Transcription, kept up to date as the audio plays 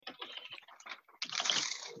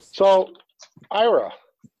So, Ira,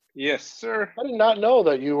 Yes, sir. I did not know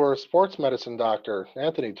that you were a sports medicine doctor.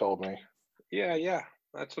 Anthony told me. Yeah.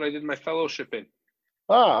 That's what I did my fellowship in.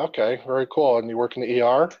 Ah, okay. Very cool. And you work in the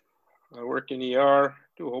ER? I work in ER,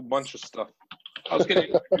 do a whole bunch of stuff. I was going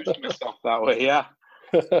to introduce myself that way, yeah.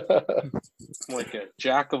 I'm like a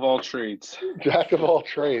jack of all trades. Jack of all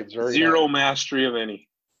trades. Very Zero nice. mastery of any.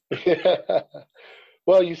 Yeah.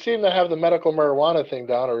 Well, you seem to have the medical marijuana thing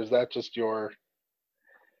down, or is that just your...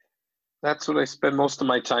 That's what I spend most of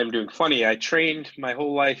my time doing. Funny, I trained my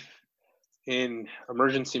whole life in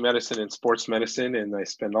emergency medicine and sports medicine, and I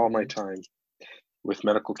spend all my time with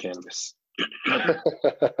medical cannabis.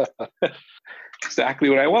 Exactly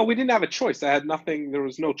well, we didn't have a choice. I had nothing. There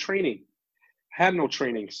was no training. I had no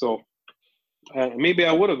training. So maybe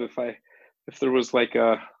I would have if there was like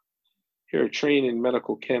here, train in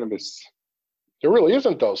medical cannabis. There really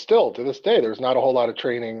isn't, though. Still, to this day, there's not a whole lot of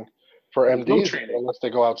training for There's no MDs training. unless they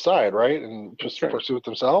go outside, right? And just That's right. pursue it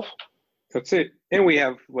themselves. That's it. And we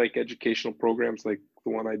have like educational programs like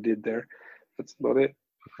the one I did there. That's about it.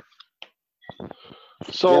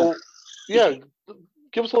 So, yeah,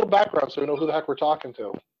 give us a little background so we know who the heck we're talking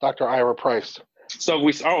to. Dr. Ira Price. So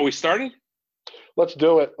we started? Let's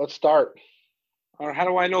do it. Let's start. Or how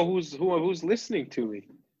do I know who's listening to me?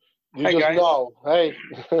 You Hi, just guys. know. Hey.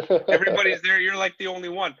 Everybody's there. You're like the only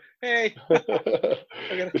one. Hey.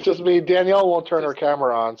 It's just me. Danielle won't turn her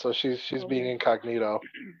camera on, so she's being incognito.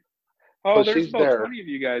 Oh, But there's she's about there. 20 of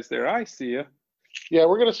you guys there. I see you. Yeah,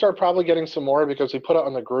 we're going to start probably getting some more because we put it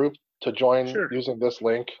on the group to join using this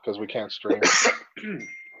link because we can't stream.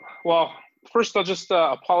 Well, first I'll just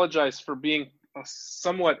apologize for being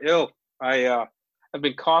somewhat ill. I've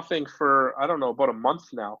been coughing for, I don't know, about a month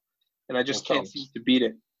now, and I just can't seem to beat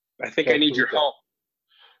it. I think I need your help.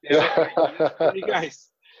 Yeah, you guys.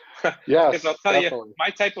 Yes, I'll tell definitely. you,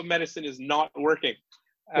 my type of medicine is not working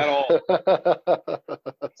at all.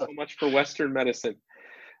 So much for Western medicine.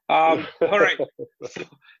 All right, so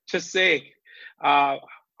just saying. All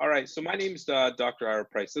right, so my name's Dr. Ira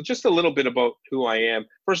Price. So just a little bit about who I am.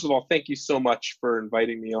 First of all, thank you so much for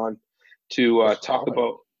inviting me on to talk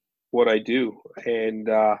about what I do, and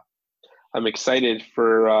I'm excited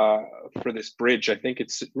for this bridge. I think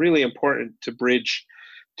it's really important to bridge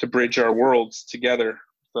our worlds together,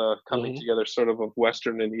 the coming together sort of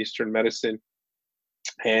Western and Eastern medicine,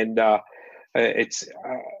 and it's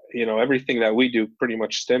everything that we do pretty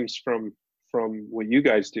much stems from what you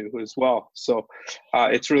guys do as well. So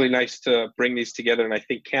it's really nice to bring these together, and I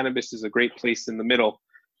think cannabis is a great place in the middle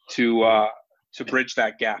to bridge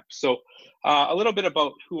that gap. So a little bit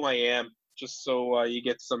about who I am, just so you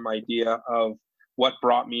get some idea of what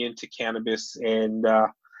brought me into cannabis and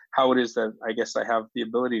how it is that I guess I have the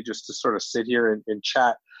ability just to sort of sit here and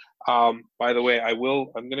chat. By the way, I'm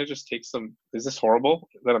going to just take some, is this horrible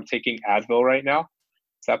that I'm taking Advil right now?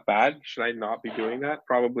 Is that bad? Should I not be doing that?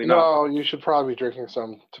 Probably not. No, you should probably be drinking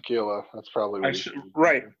some tequila. That's probably what you should.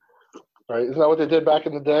 Right. Right. Isn't that what they did back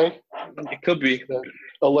in the day? It could be. The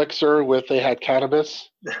elixir they had cannabis.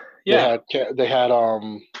 Yeah. They had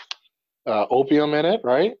opium in it,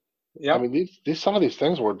 right? Yeah. I mean, some of these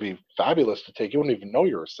things would be fabulous to take. You wouldn't even know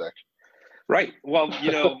you were sick. Right. Well,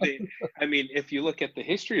 if you look at the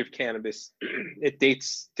history of cannabis, it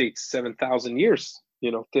dates 7,000 years,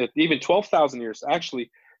 to even 12,000 years,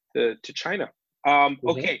 actually, to China.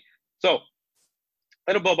 Okay. So a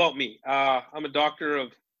little bit about me. I'm a doctor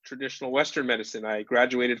of traditional Western medicine. I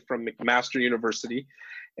graduated from McMaster University,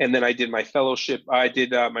 and then I did my fellowship. I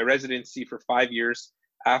did my residency for 5 years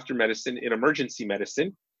after medicine in emergency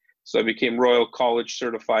medicine. So I became Royal College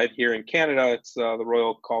certified here in Canada. It's the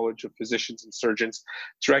Royal College of Physicians and Surgeons.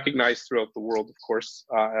 It's recognized throughout the world, of course,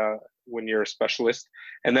 when you're a specialist.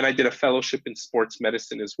 And then I did a fellowship in sports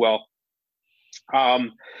medicine as well.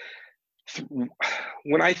 When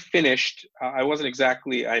I finished, I wasn't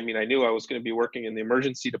exactly, I knew I was going to be working in the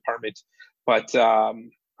emergency department, but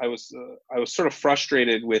I was sort of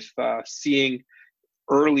frustrated with seeing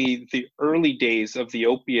the early days of the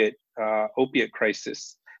opiate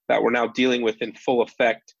crisis that we're now dealing with in full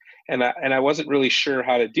effect. And I wasn't really sure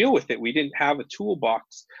how to deal with it. We didn't have a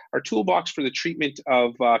toolbox. Our toolbox for the treatment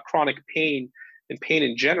of chronic pain and pain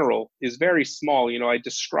in general is very small. I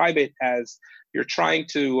describe it as you're trying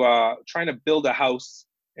to build a house,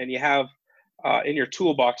 and you have in your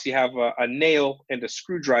toolbox, you have a nail and a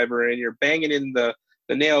screwdriver, and you're banging in the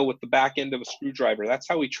nail with the back end of a screwdriver. That's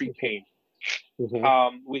how we treat pain.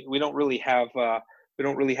 We don't really have We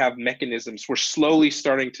don't really have mechanisms. We're slowly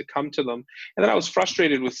starting to come to them. And then I was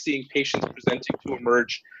frustrated with seeing patients presenting to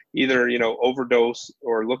emerge either, overdose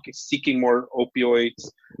or seeking more opioids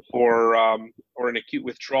or an acute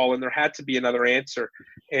withdrawal. And there had to be another answer.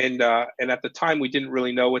 And at the time, we didn't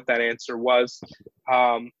really know what that answer was.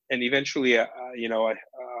 And eventually, a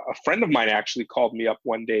friend of mine actually called me up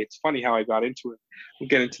one day. It's funny how I got into it. We'll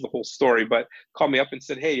get into the whole story, but called me up and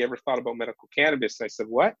said, "Hey, you ever thought about medical cannabis?" And I said,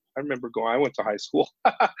 "What?" I remember I went to high school.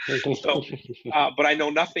 So, but I know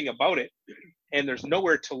nothing about it, and there's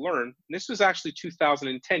nowhere to learn. And this was actually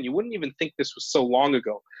 2010. You wouldn't even think this was so long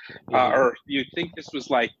ago, or you'd think this was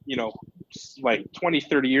like 20,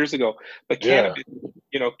 30 years ago. But cannabis,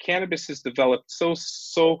 cannabis has developed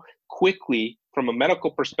so quickly from a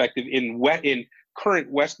medical perspective in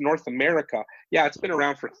current West North America. Yeah, it's been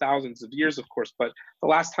around for thousands of years, of course, but the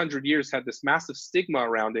last 100 years had this massive stigma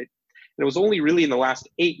around it. And it was only really in the last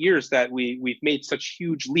 8 years that we've made such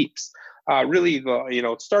huge leaps.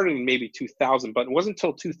 It started in maybe 2000, but it wasn't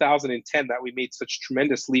until 2010 that we made such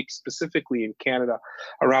tremendous leaps, specifically in Canada,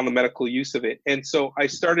 around the medical use of it. And so I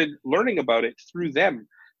started learning about it through them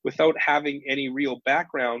without having any real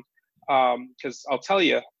background. Because I'll tell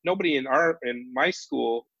you, nobody in my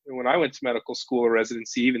school, when I went to medical school or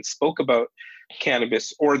residency, even spoke about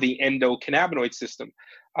cannabis or the endocannabinoid system.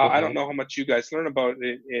 I don't know how much you guys learn about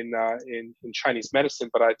it in Chinese medicine,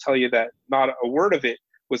 but I tell you that not a word of it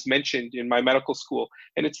was mentioned in my medical school.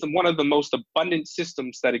 And it's one of the most abundant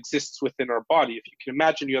systems that exists within our body. If you can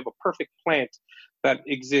imagine, you have a perfect plant that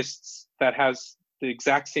exists, that has the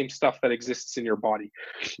exact same stuff that exists in your body,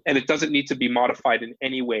 and it doesn't need to be modified in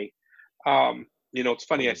any way. It's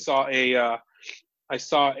funny. I saw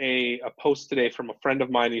a post today from a friend of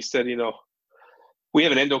mine. He said, we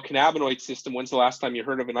have an endocannabinoid system. When's the last time you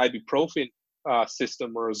heard of an ibuprofen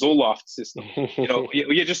system or a Zoloft system?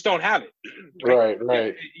 You just don't have it.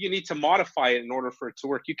 Right. You need to modify it in order for it to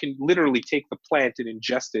work. You can literally take the plant and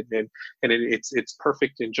ingest it, and it's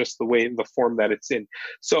perfect in just the form that it's in.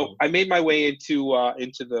 So I made my way into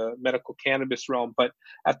the medical cannabis realm, but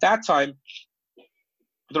at that time,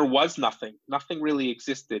 there was nothing really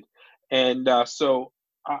existed. And so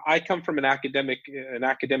I come from an academic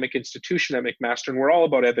institution at McMaster, and we're all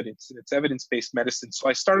about evidence, and it's evidence-based medicine. So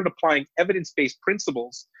I started applying evidence-based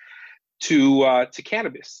principles to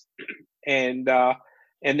cannabis, and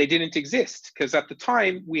they didn't exist, because at the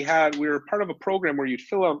time we were part of a program where you'd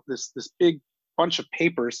fill out this big bunch of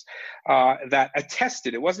papers that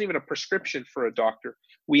attested. It wasn't even a prescription for a doctor.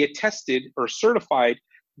 We attested or certified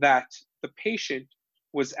that the patient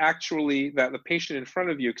was actually, that the patient in front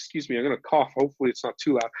of you, excuse me, I'm going to cough, hopefully it's not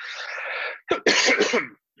too loud.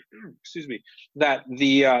 Excuse me, that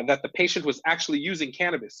the patient was actually using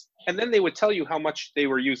cannabis. And then they would tell you how much they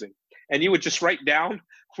were using. And you would just write down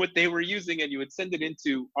what they were using, and you would send it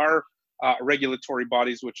into our regulatory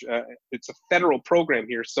bodies, which it's a federal program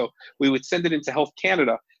here. So we would send it into Health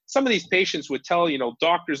Canada. Some of these patients would tell,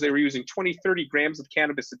 doctors they were using 20, 30 grams of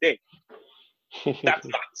cannabis a day. That's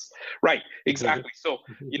nuts. Right, exactly. So,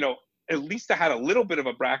 at least I had a little bit of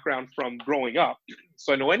a background from growing up.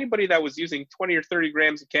 So I know anybody that was using 20 or 30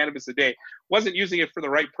 grams of cannabis a day wasn't using it for the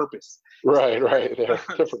right purpose. Right. They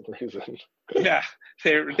have different reasons. Yeah,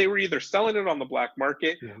 they were either selling it on the black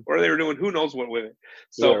market or they were doing who knows what with it.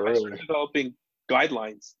 So I started developing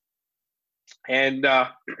guidelines. And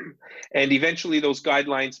eventually those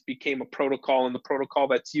guidelines became a protocol, and the protocol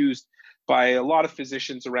that's used by a lot of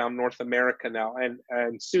physicians around North America now,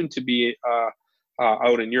 and soon to be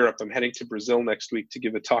out in Europe. I'm heading to Brazil next week to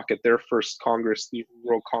give a talk at their first Congress, the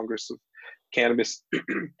World Congress of Cannabis.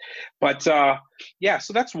 But so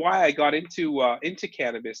that's why I got into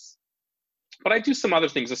cannabis. But I do some other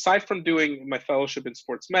things aside from doing my fellowship in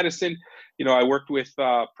sports medicine. I worked with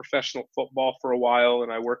professional football for a while,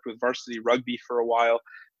 and I worked with varsity rugby for a while.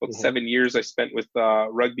 About 7 years I spent with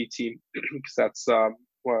rugby team, because that's a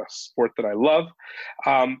sport that I love.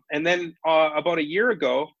 And then about a year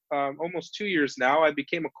ago, almost 2 years now, I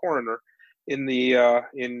became a coroner in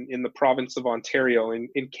the province of Ontario.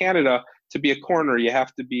 In Canada, to be a coroner, you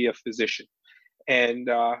have to be a physician. And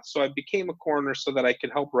so I became a coroner so that I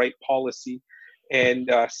could help write policy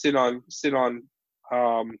and sit on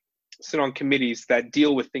committees that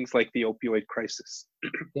deal with things like the opioid crisis.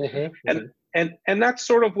 And that's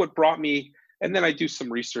sort of what brought me. And then I do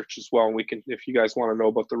some research as well. And we can, if you guys want to know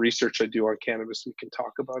about the research I do on cannabis, we can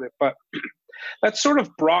talk about it. But that sort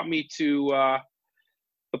of brought me to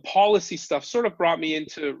the policy stuff. Sort of brought me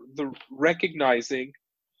into the recognizing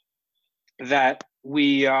that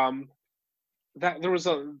we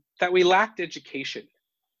lacked education.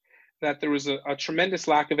 That there was a tremendous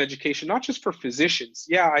lack of education, not just for physicians.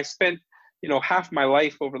 Yeah, I spent half my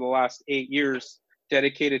life over the last 8 years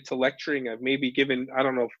dedicated to lecturing. I've maybe given, I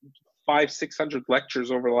don't know, 500-600 lectures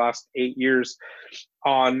over the last 8 years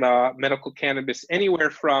on medical cannabis, anywhere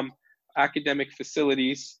from academic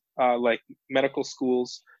facilities like medical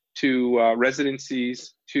schools to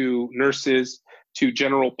residencies, to nurses, to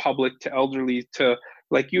general public, to elderly, to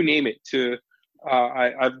like you name it. To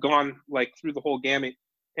I've gone like through the whole gamut,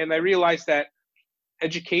 and I realized that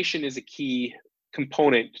education is a key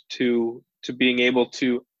component to being able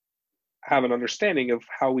to have an understanding of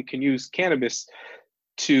how we can use cannabis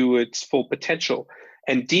to its full potential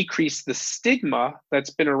and decrease the stigma that's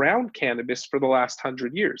been around cannabis for the last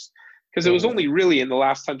 100 years. Because it was only really in the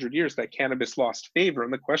last 100 years that cannabis lost favor.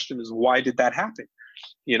 And the question is, why did that happen?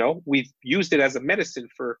 We've used it as a medicine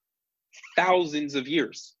for thousands of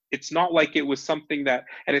years. It's not like it was something that,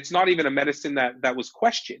 and it's not even a medicine that was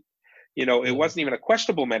questioned. It wasn't even a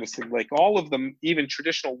questionable medicine. Like all of them, even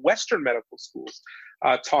traditional Western medical schools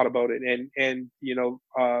taught about it. And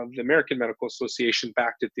the American Medical Association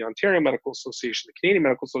backed it, the Ontario Medical Association, the Canadian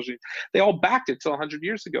Medical Association, they all backed it till 100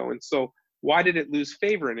 years ago. And so why did it lose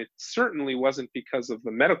favor? And it certainly wasn't because of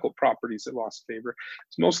the medical properties it lost favor.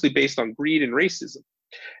 It's mostly based on greed and racism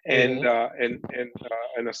and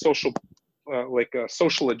a social like a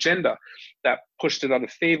social agenda that pushed it out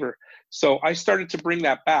of favor. So I started to bring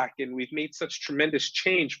that back, and we've made such tremendous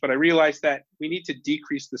change, but I realized that we need to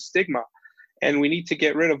decrease the stigma, and we need to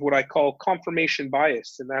get rid of what I call confirmation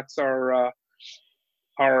bias. And that's our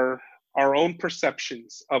own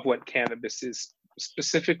perceptions of what cannabis is,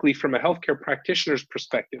 specifically from a healthcare practitioner's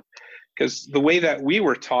perspective. Because the way that we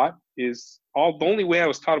were taught is the only way I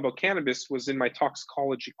was taught about cannabis was in my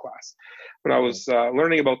toxicology class. When I was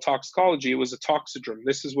learning about toxicology, it was a toxidrome.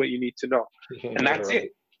 This is what you need to know. And that's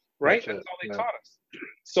it, right? That's all they taught us.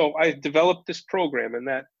 So I developed this program, and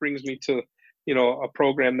that brings me to, a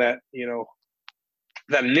program that,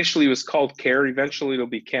 that initially was called CARE. Eventually it'll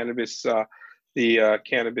be cannabis, the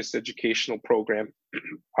cannabis educational program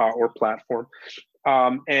or platform.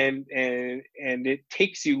 And it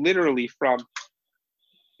takes you literally from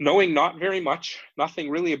knowing not very much, nothing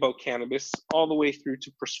really about cannabis, all the way through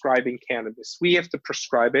to prescribing cannabis. We have to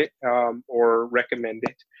prescribe it or recommend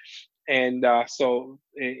it. And so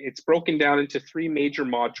it's broken down into 3 major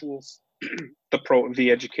modules, the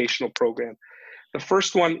educational program. The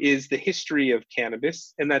first one is the history of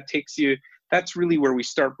cannabis, and that's really where we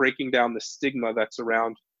start breaking down the stigma that's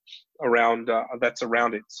around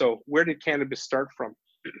it. So where did cannabis start from?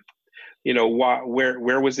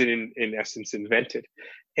 Where was it in essence invented?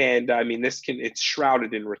 And I mean, it's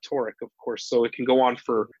shrouded in rhetoric, of course, so it can go on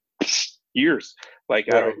for years. Like,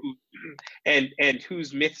 right. And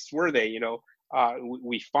whose myths were they?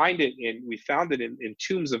 We found it in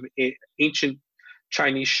tombs of ancient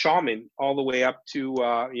Chinese shaman all the way up to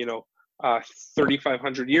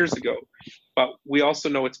 3,500 years ago. But we also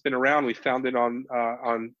know it's been around. We found it on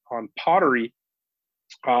pottery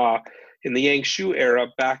in the Yangshu era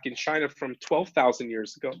back in China from 12,000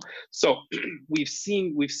 years ago. So we've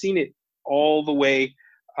seen it all the way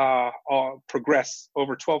progress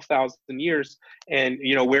over 12,000 years. And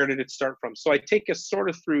where did it start from? So I take us sort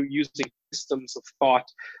of through using systems of thought,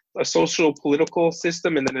 a social political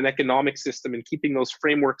system, and then an economic system, and keeping those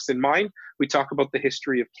frameworks in mind. We talk about the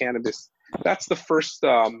history of cannabis. That's the first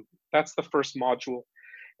module.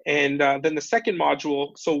 And then the second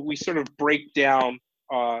module, so we sort of break down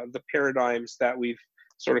the paradigms that we've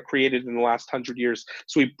sort of created in the last 100 years.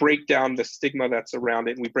 So we break down the stigma that's around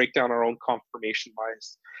it, and we break down our own confirmation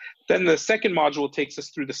bias. Then the second module takes us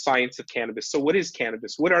through the science of cannabis. So what is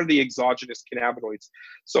cannabis? What are the exogenous cannabinoids?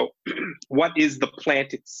 So what is the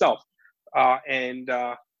plant itself? I mean,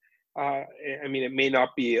 it may not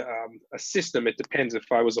be a system. It depends. If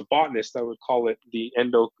I was a botanist, I would call it the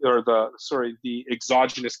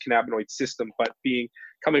exogenous cannabinoid system. But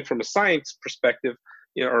coming from a science perspective,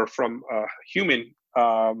 or from a human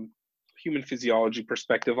physiology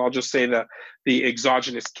perspective, I'll just say the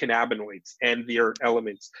exogenous cannabinoids and their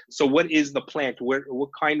elements. So what is the plant? What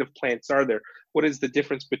kind of plants are there? What is the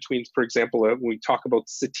difference between, for example, when we talk about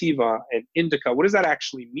sativa and indica, what does that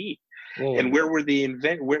actually mean? And where were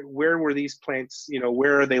where were these plants,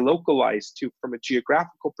 where are they localized to from a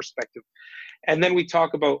geographical perspective? And then we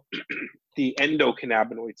talk about the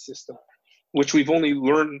endocannabinoid system, which we've only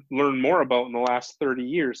learned more about in the last 30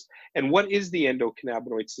 years. And what is the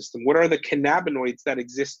endocannabinoid system? What are the cannabinoids that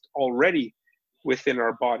exist already within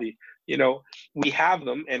our body? We have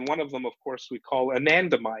them, and one of them, of course, we call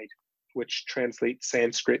anandamide, which translates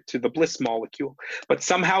Sanskrit to the bliss molecule. But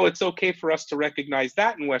somehow it's okay for us to recognize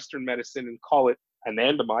that in Western medicine and call it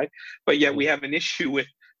anandamide. But yet we have an issue with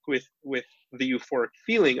with the euphoric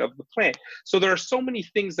feeling of the plant. So there are so many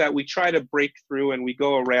things that we try to break through, and we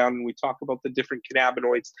go around and we talk about the different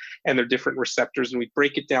cannabinoids and their different receptors, and we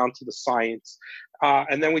break it down to the science.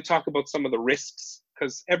 And then we talk about some of the risks,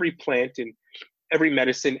 because every plant and every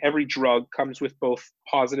medicine, every drug comes with both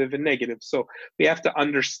positive and negative. So we have to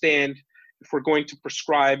understand, if we're going to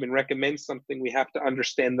prescribe and recommend something, we have to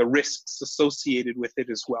understand the risks associated with it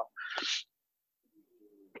as well.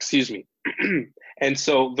 Excuse me. And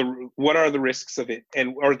so what are the risks of it,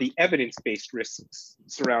 and are the evidence-based risks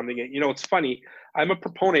surrounding it? You know, it's funny, I'm a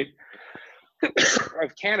proponent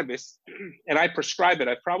of cannabis, and I prescribe it.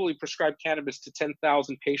 I've probably prescribed cannabis to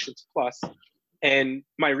 10,000 patients plus, and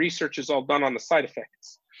my research is all done on the side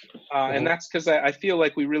effects. And that's because I feel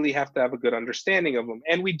like we really have to have a good understanding of them.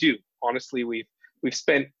 And we do. Honestly, we've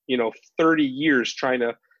spent, 30 years trying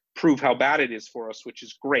to prove how bad it is for us, which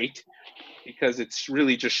is great, because it's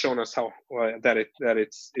really just shown us how that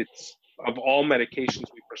it's of all medications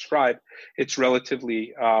we prescribe, it's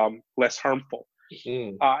relatively less harmful.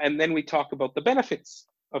 And then we talk about the benefits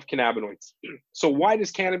of cannabinoids. So why does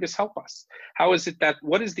cannabis help us? How is it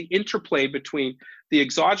what is the interplay between the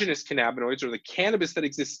exogenous cannabinoids, or the cannabis that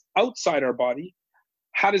exists outside our body?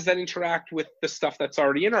 How does that interact with the stuff that's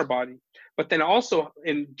already in our body? But then also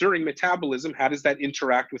during metabolism, how does that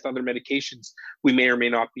interact with other medications we may or may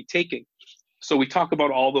not be taking? So we talk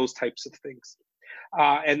about all those types of things.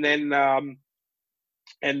 And then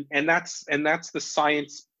and that's the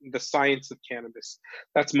science of cannabis.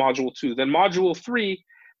 That's module 2. Then module 3,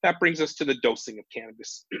 that brings us to the dosing of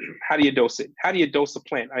cannabis. How do you dose it? How do you dose a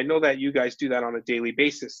plant? I know that you guys do that on a daily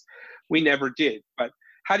basis. We never did. But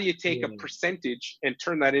how do you take a percentage and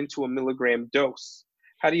turn that into a milligram dose?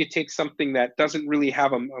 How do you take something that doesn't really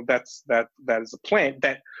have that is a plant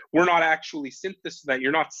that we're not actually that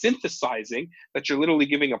you're not synthesizing, that you're literally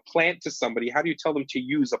giving a plant to somebody? How do you tell them to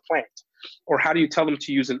use a plant? Or how do you tell them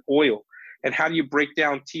to use an oil? And how do you break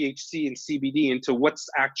down THC and CBD into what's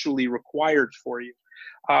actually required for you?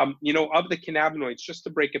 Of the cannabinoids, just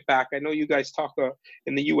to break it back, I know you guys talk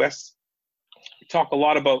in the US, talk a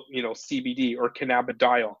lot about, CBD or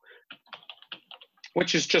cannabidiol,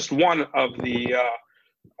 which is just one of the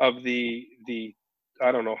I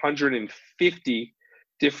don't know, 150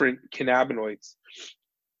 different cannabinoids.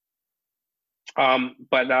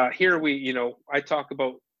 But here I talk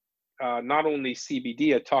about not only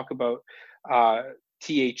CBD, I talk about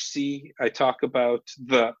THC, I talk about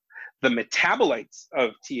the metabolites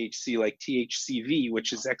of THC, like THCV,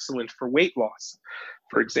 which is excellent for weight loss,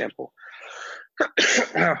 for example,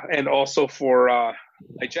 and also for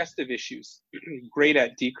digestive issues, great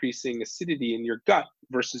at decreasing acidity in your gut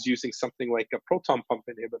versus using something like a proton pump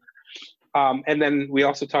inhibitor. And then we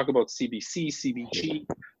also talk about CBC, CBG,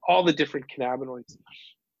 all the different cannabinoids.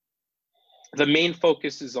 The main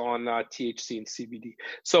focus is on THC and CBD.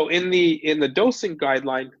 So in the dosing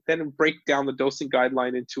guideline, then break down the dosing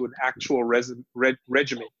guideline into an actual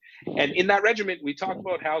regimen. And in that regimen, we talk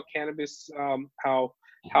about how cannabis, how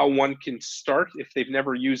one can start if they've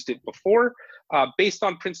never used it before, based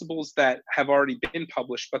on principles that have already been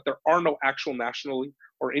published, but there are no actual national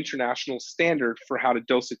or international standard for how to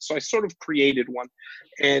dose it. So I sort of created one,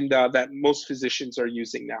 and that most physicians are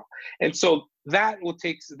using now. And so that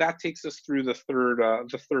takes us through the third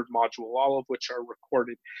module, all of which are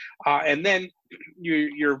recorded. And then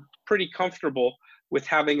you're pretty comfortable with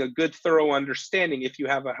having a good, thorough understanding. If you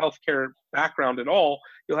have a healthcare background at all,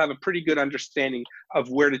 you'll have a pretty good understanding of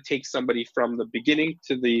where to take somebody from the beginning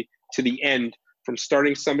to the end, from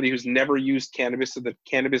starting somebody who's never used cannabis, so the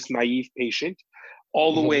cannabis naive patient,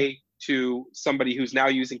 all the way to somebody who's now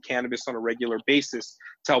using cannabis on a regular basis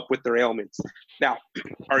to help with their ailments. Now,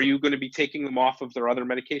 are you going to be taking them off of their other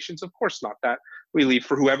medications? Of course not. That we leave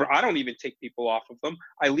for whoever. I don't even take people off of them.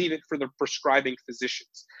 I leave it for the prescribing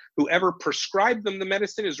physicians. Whoever prescribed them the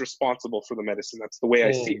medicine is responsible for the medicine. That's the way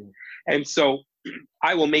I see it. And so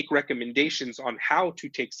I will make recommendations on how to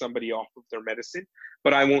take somebody off of their medicine,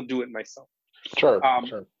 but I won't do it myself. Sure.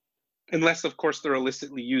 Unless, of course, they're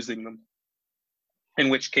illicitly using them. In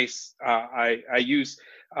which case, I use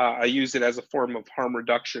it as a form of harm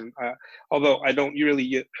reduction. Although I don't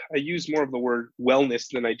really, I use more of the word wellness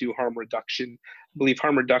than I do harm reduction. I believe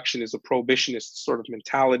harm reduction is a prohibitionist sort of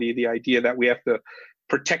mentality, the idea that we have to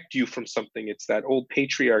protect you from something. It's that old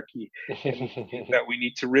patriarchy that we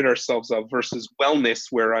need to rid ourselves of, versus wellness,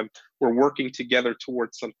 where we're working together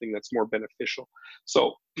towards something that's more beneficial.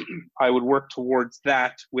 So I would work towards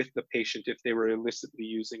that with the patient if they were illicitly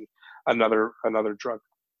using another drug.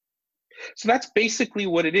 So that's basically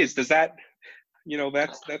what it is.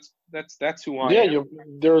 that's who I am.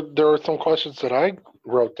 There are some questions that I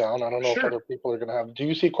wrote down. I don't know if other people are going to have. Do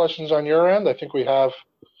you see questions on your end? I think we have.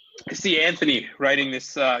 I see Anthony writing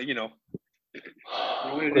this. You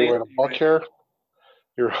wrote a book here.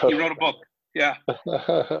 He wrote a book. Yeah.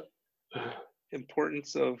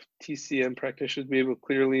 Importance of TCM practitioners be able to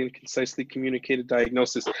clearly and concisely communicate a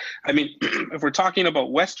diagnosis. I mean, if we're talking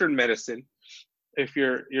about Western medicine, if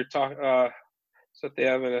you're talking, so they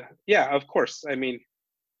have of course. I mean,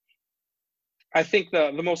 I think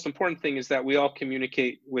the most important thing is that we all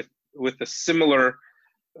communicate with a similar.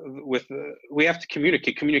 We have to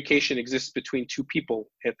communicate. Communication exists between two people,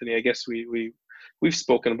 Anthony. I guess we've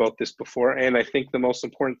spoken about this before, and I think the most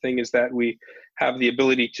important thing is that we have the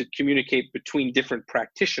ability to communicate between different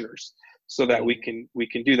practitioners, so that we can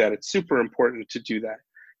do that. It's super important to do that.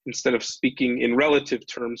 Instead of speaking in relative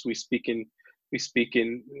terms, we speak in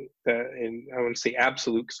I wouldn't say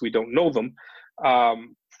absolute because we don't know them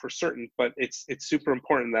for certain, but it's super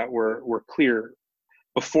important that we're clear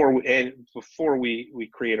before we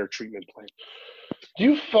create our treatment plan. Do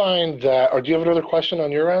you find that, or do you have another question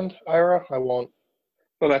on your end, Ira? I won't.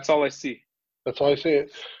 No, that's all I see. That's all I see.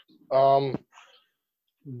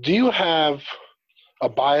 Do you have a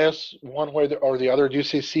bias one way or the other? Do you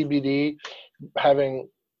see CBD having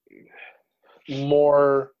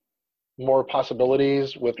more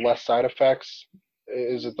possibilities with less side effects?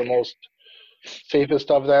 Is it the most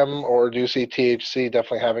safest of them, or do you see THC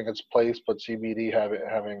definitely having its place, but CBD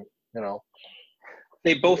having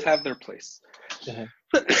They both have their place. Mm-hmm.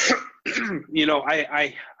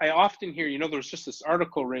 I often hear, there's just this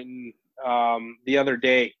article written the other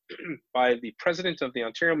day by the president of the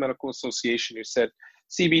Ontario Medical Association who said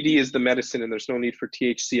CBD is the medicine and there's no need for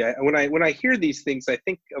THC. When I hear these things, I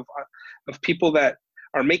think of people that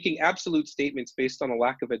are making absolute statements based on a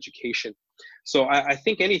lack of education. So I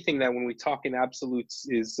think anything that when we talk in absolutes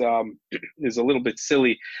is a little bit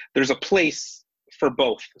silly. There's a place for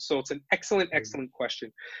both. So it's an excellent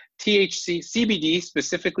question. CBD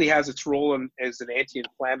specifically has its role as an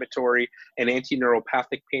anti-inflammatory and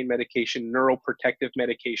anti-neuropathic pain medication, neuroprotective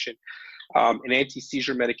medication, an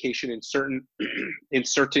anti-seizure medication in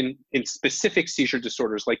specific seizure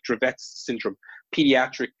disorders like Dravet's syndrome,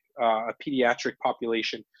 pediatric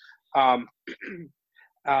population.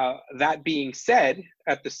 That being said,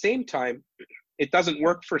 at the same time, it doesn't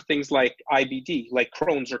work for things like IBD, like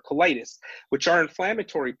Crohn's or colitis, which are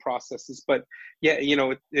inflammatory processes. But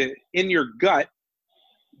in your gut,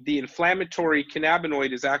 the inflammatory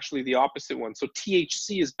cannabinoid is actually the opposite one. So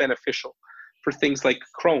THC is beneficial for things like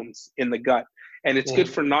Crohn's in the gut. And it's good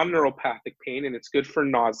for non-neuropathic pain, and it's good for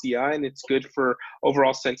nausea, and it's good for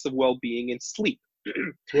overall sense of well-being and sleep.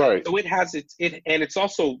 Right. So it has and it's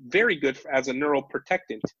also very good as a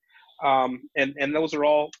neuroprotectant. And those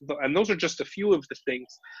are just a few of the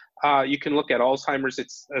things. You can look at Alzheimer's.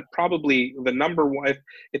 It's probably the number one.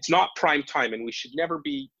 It's not prime time, and we should never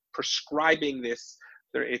be prescribing this.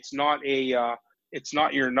 It's not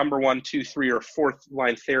your number 1, 2, 3, or 4th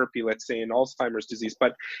line therapy, let's say in Alzheimer's disease,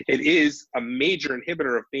 but it is a major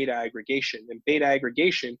inhibitor of beta aggregation. And beta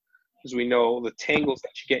aggregation, as we know, the tangles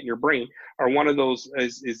that you get in your brain are one of those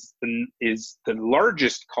is the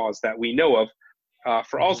largest cause that we know of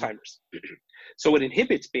for Alzheimer's. So it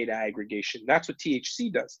inhibits beta aggregation. That's what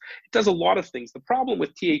THC does. It does a lot of things. The problem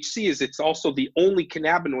with THC is it's also the only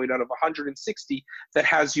cannabinoid out of 160 that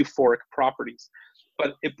has euphoric properties.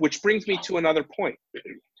 Which brings me to another point.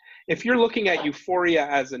 If you're looking at euphoria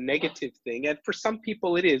as a negative thing, and for some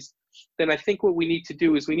people it is, then I think what we need to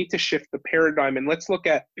do is we need to shift the paradigm, and let's look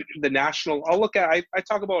at the national. I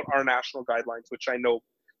talk about our national guidelines, which I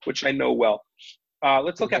know well.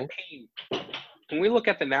 Let's look at pain. When we look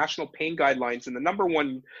at the national pain guidelines, and the number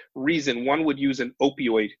one reason one would use an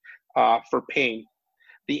opioid for pain,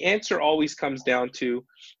 the answer always comes down to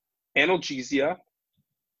analgesia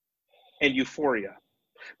and euphoria.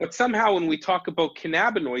 But somehow when we talk about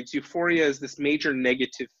cannabinoids, euphoria is this major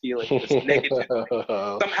negative feeling, this negative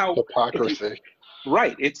somehow hypocrisy.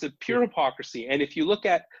 Right, it's a pure hypocrisy. And if you look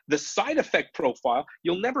at the side effect profile,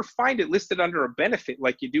 you'll never find it listed under a benefit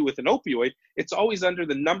like you do with an opioid. It's always under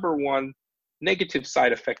the number one negative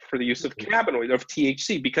side effect for the use of cannabinoid, of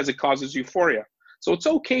THC, because it causes euphoria. So it's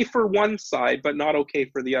okay for one side, but not okay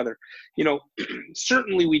for the other.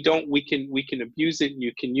 Certainly we can abuse it, and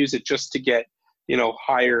you can use it just to get,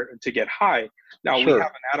 to get high. Now sure.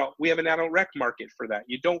 we have an adult rec market for that.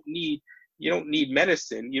 You don't need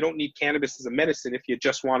medicine. You don't need cannabis as a medicine if you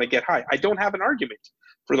just want to get high. I don't have an argument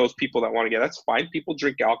for those people that want to get. That's fine. People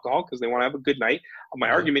drink alcohol because they want to have a good night. My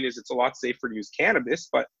argument is it's a lot safer to use cannabis,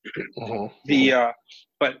 but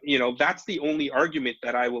but that's the only argument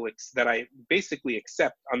that I basically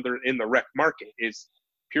accept in the rec market is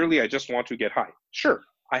purely I just want to get high. Sure,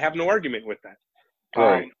 I have no argument with that.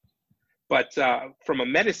 Right. But from a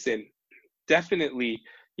medicine, definitely,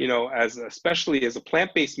 especially as a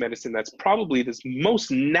plant-based medicine, that's probably the most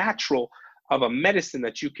natural of a medicine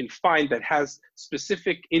that you can find that has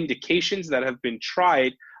specific indications that have been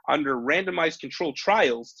tried under randomized controlled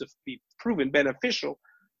trials to be proven beneficial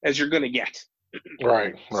as you're going to get.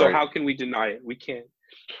 Right. So how can we deny it? We can't.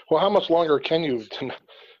 Well, how much longer can you?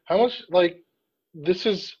 How much, this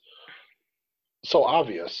is so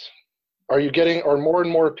obvious. Are you getting, or more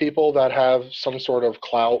and more people that have some sort of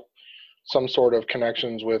clout, some sort of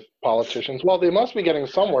connections with politicians? Well, they must be getting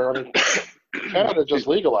somewhere. I mean, Canada just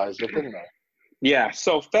legalized it, didn't they? Yeah.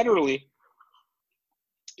 So federally,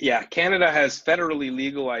 Canada has federally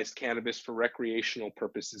legalized cannabis for recreational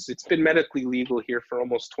purposes. It's been medically legal here for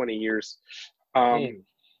almost 20 years.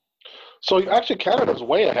 So actually, Canada's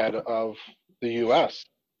way ahead of the U.S.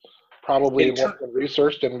 Probably more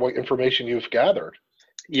researched and what information you've gathered.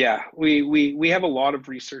 Yeah, we have a lot of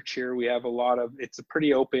research here. We have it's a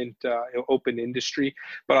pretty open industry.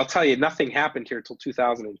 But I'll tell you, nothing happened here till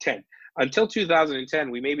 2010. Until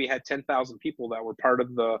 2010, we maybe had 10,000 people that were part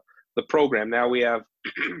of the program. Now we have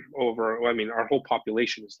our whole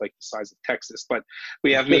population is like the size of Texas, but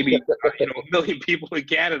we have maybe 1 million people in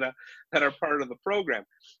Canada that are part of the program.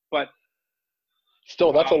 But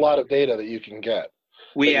still, that's a lot of data that you can get.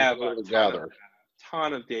 We have a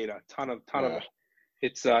ton of data, ton of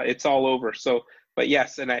it's all over. So, but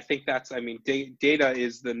yes, and I think that's, data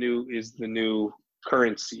is the new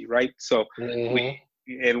currency, right? So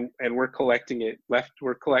we're collecting it left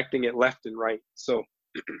and right. So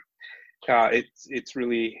it's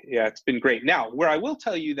really, it's been great. Now, where I will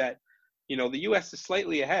tell you that, the US is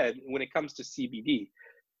slightly ahead when it comes to CBD.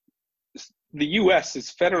 The US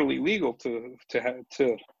is federally legal to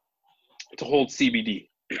hold CBD.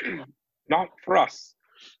 Not for us.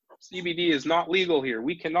 CBD is not legal here.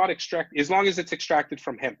 We cannot extract, as long as it's extracted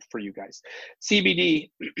from hemp for you guys.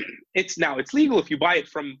 CBD, it's legal if you buy it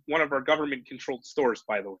from one of our government-controlled stores,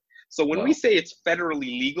 by the way. So when we say it's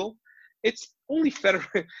federally legal, it's only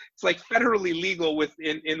it's like federally legal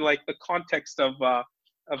within like the context of what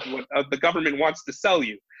the government wants to sell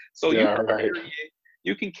you. So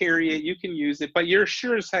you can carry it, you can use it, but you're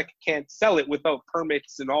sure as heck can't sell it without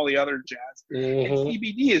permits and all the other jazz. And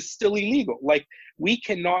CBD is still illegal. Like, we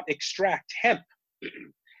cannot extract hemp.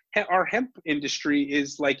 Our hemp industry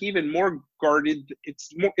is like even more guarded.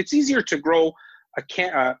 It's easier to grow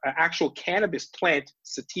a actual cannabis plant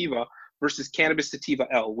sativa versus cannabis sativa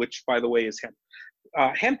L, which by the way is hemp.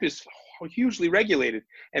 Hemp is hugely regulated,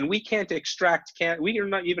 and we can't extract. We are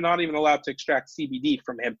not even allowed to extract CBD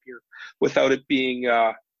from hemp here without it being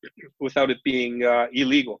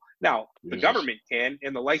illegal. Now the government can,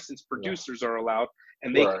 and the licensed producers are allowed,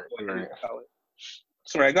 and they can sell it.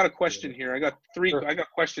 Sorry, I got a question here. I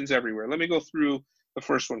got questions everywhere. Let me go through the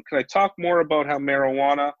first one. Can I talk more about how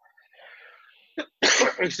marijuana,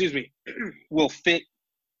 excuse me, will fit,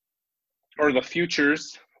 or the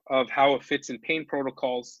futures of how it fits in pain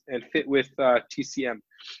protocols and fit with TCM?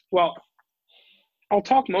 Well, I'll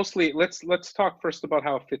talk mostly, let's talk first about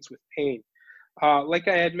how it fits with pain. Like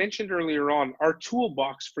I had mentioned earlier on, our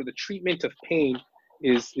toolbox for the treatment of pain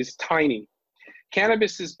is tiny.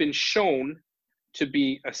 Cannabis has been shown to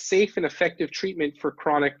be a safe and effective treatment for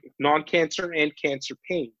chronic non-cancer and cancer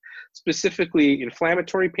pain, specifically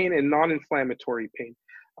inflammatory pain and non-inflammatory pain.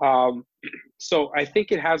 So I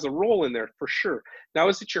think it has a role in there for sure. Now,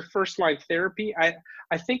 is it your first line therapy?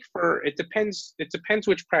 I think it depends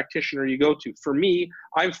which practitioner you go to. For me,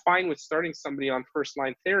 I'm fine with starting somebody on first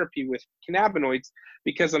line therapy with cannabinoids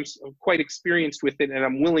because I'm quite experienced with it, and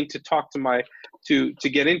I'm willing to talk to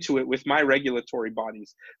get into it with my regulatory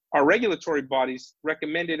bodies. Our regulatory bodies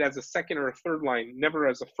recommend it as a second or a third line, never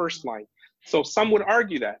as a first line. So some would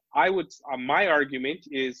argue that. My argument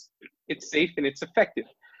is it's safe and it's effective,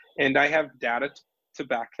 and I have data to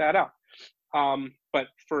back that up. But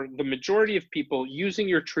for the majority of people, using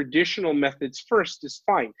your traditional methods first is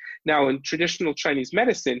fine. Now, in traditional Chinese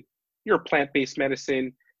medicine, you're a plant-based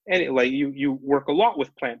medicine, and you work a lot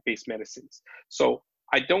with plant-based medicines. So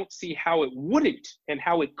I don't see how it wouldn't and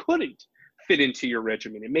how it couldn't fit into your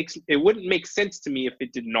regimen. It wouldn't make sense to me if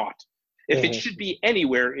it did not. If it should be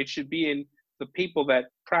anywhere, it should be in the people that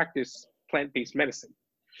practice plant-based medicine.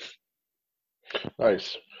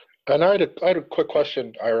 Nice. And I had a quick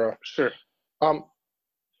question, Ira. Sure.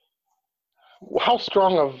 How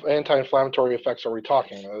strong of anti-inflammatory effects are we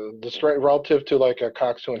talking? Relative to like a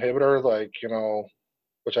COX-2 inhibitor, like,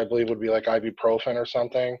 which I believe would be like ibuprofen or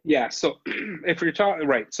something. Yeah. So if you're talking,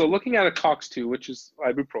 right. So looking at a COX-2, which is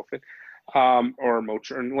ibuprofen, or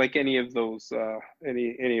Motrin, like any of those,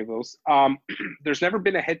 any of those, there's never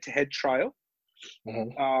been a head-to-head trial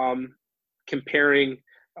comparing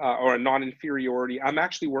or a non-inferiority. I'm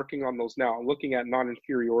actually working on those now. I'm looking at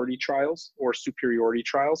non-inferiority trials or superiority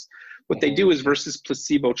trials. What they do is versus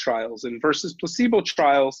placebo trials, and versus placebo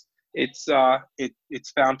trials, it's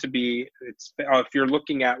found to be, if you're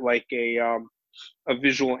looking at like a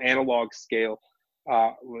visual analog scale,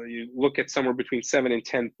 you look at somewhere between 7 and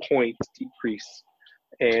 10 point decrease,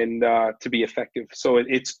 and to be effective. So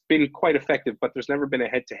it's been quite effective, but there's never been a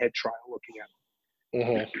head-to-head trial looking at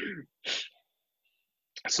it.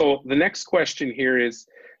 So the next question here is,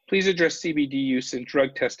 please address CBD use in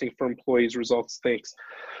drug testing for employees. Results, thanks.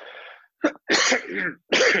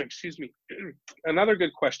 Excuse me. Another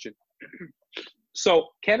good question. So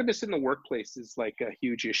cannabis in the workplace is like a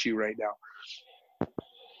huge issue right now.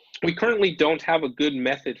 We currently don't have a good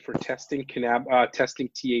method for testing testing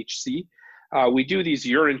THC. We do these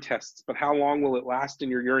urine tests, but how long will it last in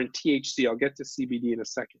your urine? THC, I'll get to CBD in a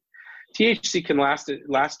second. THC can last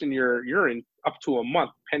in your urine up to a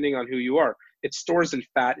month, depending on who you are. It stores in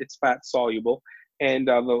fat, it's fat soluble, and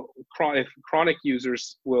if chronic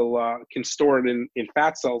users can store it in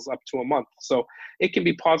fat cells up to a month. So it can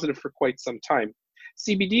be positive for quite some time.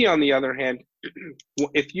 CBD, on the other hand,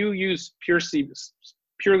 if you use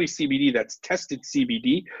purely CBD that's tested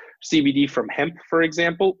CBD from hemp, for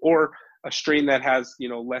example, or a strain that has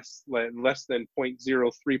less than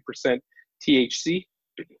 0.03% THC,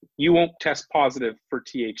 you won't test positive for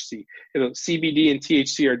THC. CBD and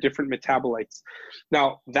THC are different metabolites.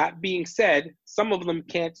 Now, that being said, some of them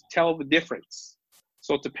can't tell the difference.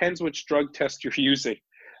 So it depends which drug test you're using.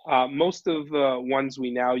 Most of the ones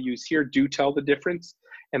we now use here do tell the difference.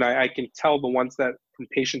 And I can tell the ones that from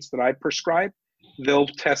patients that I prescribe, they'll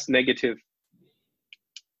test negative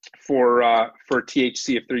for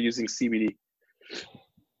THC if they're using CBD.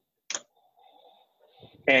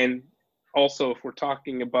 And also, if we're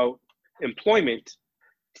talking about employment,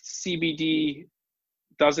 CBD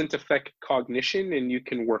doesn't affect cognition, and you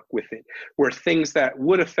can work with it. Where things that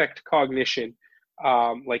would affect cognition,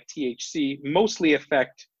 like THC, mostly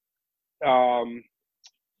affect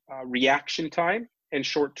reaction time and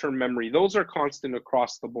short-term memory. Those are constant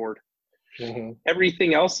across the board.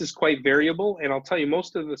 Everything else is quite variable, and I'll tell you,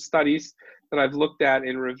 most of the studies that I've looked at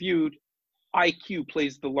and reviewed, IQ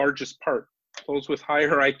plays the largest part. Those with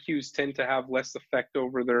higher IQs tend to have less effect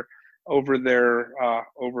over the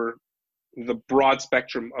broad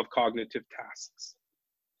spectrum of cognitive tasks.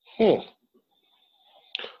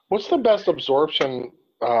 What's the best absorption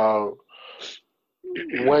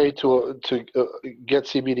way to get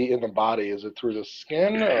CBD in the body? Is it through the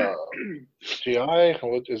skin, GI?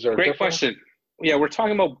 Is there a Great difference? question. Yeah, we're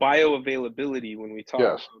talking about bioavailability when we talk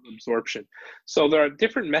about absorption. So there are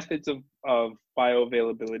different methods of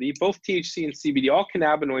bioavailability. Both THC and CBD, all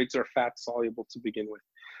cannabinoids are fat soluble to begin with.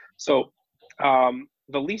 So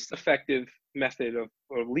the least effective method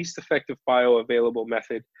or least effective bioavailable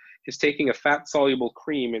method is taking a fat soluble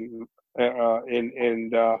cream and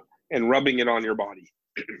rubbing it on your body.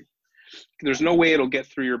 There's no way it'll get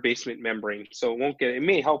through your basement membrane, so it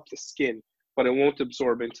may help the skin, but it won't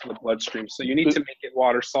absorb into the bloodstream. So you need to make it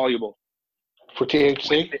water soluble. For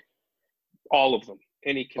THC? All of them.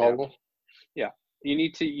 Any cannabinoid. All of them? Yeah. You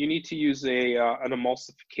need to use an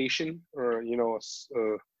emulsification or a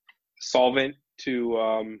solvent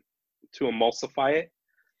to emulsify it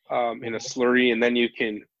in a slurry, and then you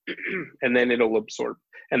can and then it'll absorb.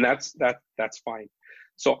 And that's fine.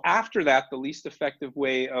 So after that, the least effective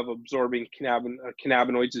way of absorbing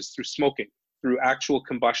cannabinoids is through smoking, through actual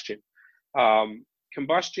combustion.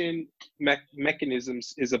 Combustion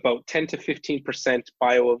mechanisms is about 10 to 15%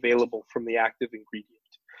 bioavailable from the active ingredient.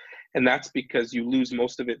 And that's because you lose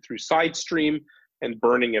most of it through side stream and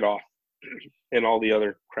burning it off and all the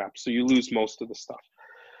other crap. So you lose most of the stuff.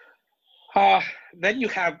 Then you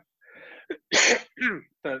have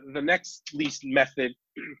the next least method,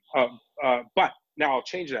 but now I'll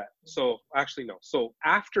change that. So actually, no. So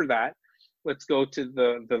after that, let's go to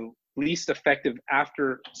the least effective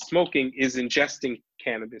after smoking is ingesting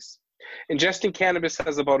cannabis. Ingesting cannabis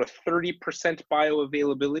has about a 30%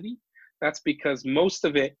 bioavailability. That's because most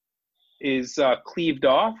of it is cleaved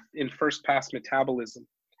off in first pass metabolism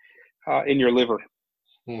in your liver.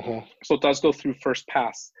 So it does go through first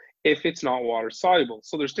pass if it's not water soluble.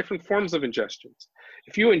 So there's different forms of ingestions.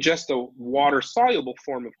 If you ingest a water soluble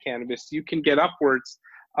form of cannabis, you can get upwards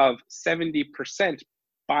of 70%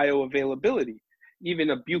 bioavailability.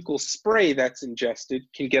 Even a buccal spray that's ingested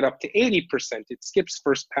can get up to 80%. It skips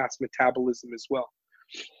first pass metabolism as well.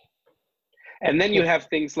 And then you have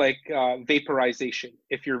things like vaporization.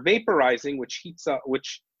 If you're vaporizing, which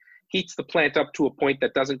heats the plant up to a point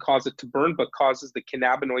that doesn't cause it to burn, but causes the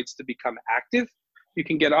cannabinoids to become active, you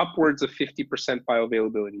can get upwards of 50%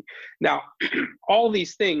 bioavailability. Now, all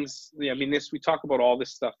these things, I mean, we talk about all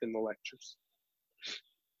this stuff in the lectures.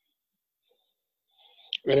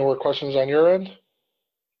 Any more questions on your end?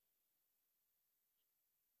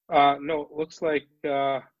 No, it looks like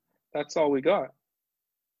that's all we got.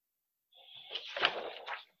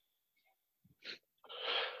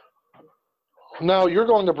 Now, you're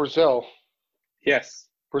going to Brazil. Yes.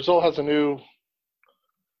 Brazil has a new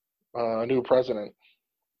president.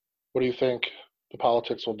 What do you think the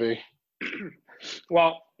politics will be?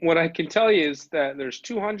 Well, what I can tell you is that there's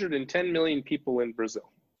 210 million people in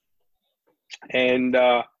Brazil. And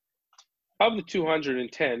of the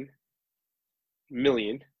 210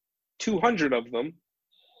 million, 200 of them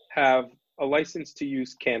have a license to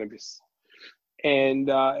use cannabis. And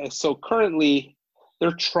so currently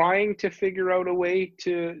they're trying to figure out a way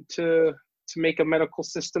to make a medical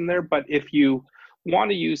system there. But if you want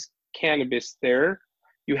to use cannabis there,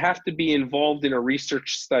 you have to be involved in a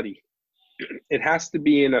research study. It has to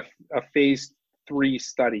be in a phase 3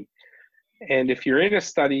 study. And if you're in a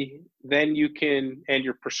study, then you can, and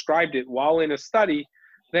you're prescribed it while in a study,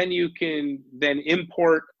 then you can then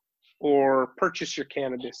import or purchase your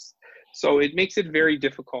cannabis. So it makes it very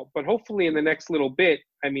difficult. But hopefully in the next little bit,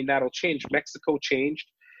 I mean, that'll change. Mexico changed.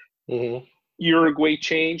 Mm-hmm. Uruguay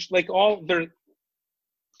changed. Like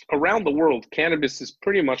around the world, cannabis is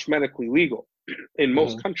pretty much medically legal in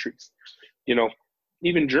most countries. You know,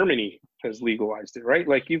 even Germany has legalized it, right?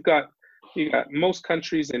 Like you got most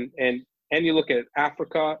countries, and you look at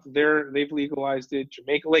Africa, they've legalized it.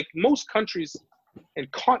 Jamaica, like most countries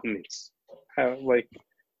and continents have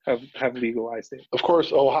legalized it. Of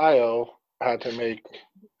course, Ohio had to make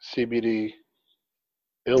CBD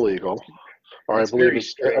illegal, or I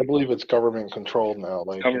believe it's government controlled now.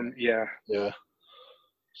 Like government, yeah.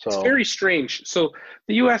 So it's very strange. So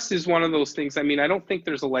the U.S. is one of those things. I mean, I don't think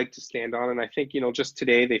there's a leg to stand on, and I think just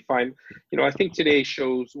today they find, I think today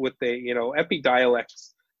shows what they,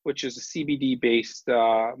 Epidiolex, which is a CBD-based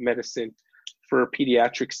medicine for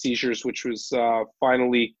pediatric seizures, which was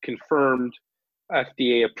finally confirmed,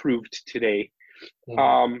 FDA approved today.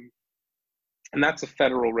 And that's a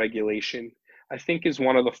federal regulation. I think is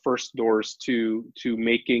one of the first doors to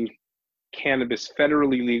making cannabis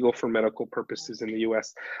federally legal for medical purposes in the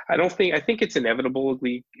U.S. I think it's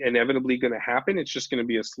inevitably going to happen. It's just going to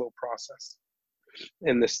be a slow process.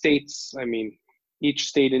 And the states, I mean, each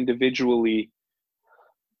state individually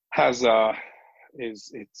has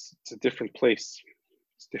it's a different place.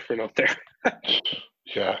 It's different out there.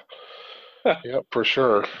 Yeah, for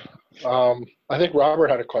sure. I think Robert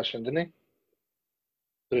had a question, didn't he?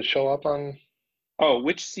 Did it show up on? Oh,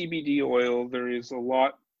 which CBD oil? There is a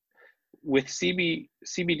lot with CBD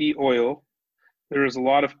oil. There is a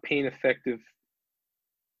lot of pain effective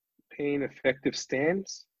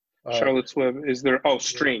stands. Charlotte's Web. Is there? Oh,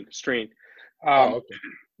 strain. Okay.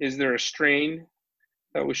 Is there a strain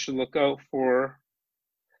that we should look out for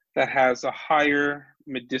that has a higher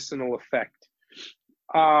medicinal effect?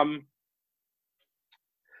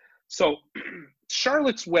 So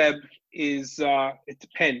Charlotte's Web is, it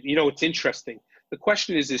depends. It's interesting. The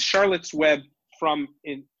question is Charlotte's Web from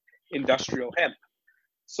industrial hemp?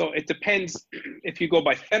 So it depends if you go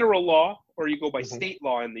by federal law or you go by state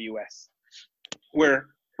law in the U.S. Where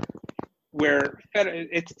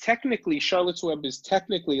it's technically, Charlotte's Web is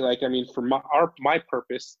technically, like, I mean, for my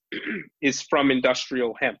purpose, is from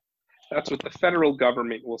industrial hemp. That's what the federal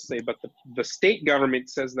government will say, but the state government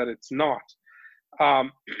says that it's not.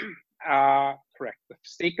 Correct. The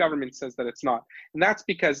state government says that it's not. And that's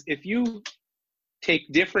because if you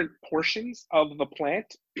take different portions of the plant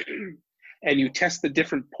and you test the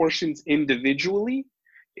different portions individually,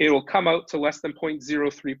 it will come out to less than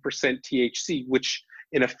 0.03% THC, which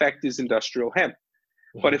in effect is industrial hemp.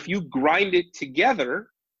 But if you grind it together,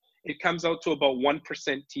 it comes out to about 1%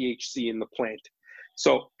 THC in the plant.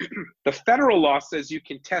 So the federal law says you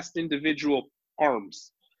can test individual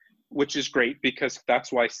arms, which is great because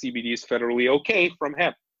that's why CBD is federally okay from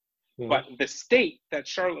hemp. But the state that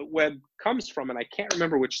Charlotte Web comes from, and I can't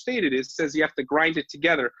remember which state it is, says you have to grind it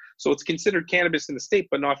together. So it's considered cannabis in the state,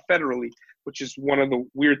 but not federally, which is one of the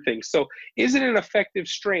weird things. So is it an effective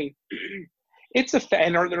strain?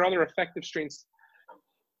 And are there other effective strains?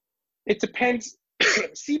 It depends.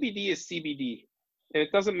 CBD is CBD. and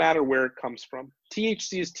it doesn't matter where it comes from.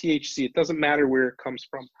 THC is THC. It doesn't matter where it comes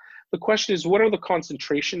from. The question is, what are the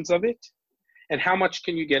concentrations of it, and how much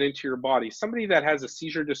can you get into your body? Somebody that has a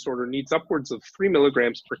seizure disorder needs upwards of 3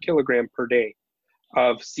 milligrams per kilogram per day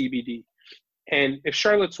of CBD. And if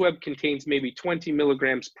Charlotte's Web contains maybe 20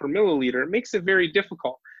 milligrams per milliliter, it makes it very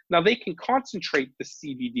difficult. Now, they can concentrate the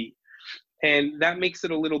CBD, and that makes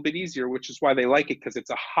it a little bit easier, which is why they like it, because it's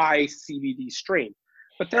a high CBD strain.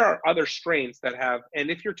 But there are other strains that have, and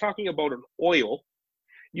if you're talking about an oil,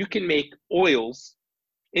 you can make oils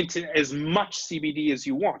into as much CBD as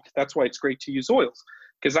you want. That's why it's great to use oils,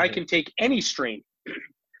 because I can take any strain,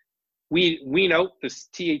 wean out this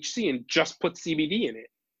THC, and just put CBD in it.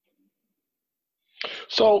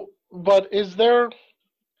 So, but is there,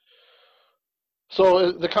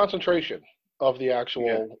 so the concentration of the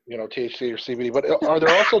actual, THC or CBD, but are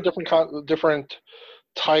there also different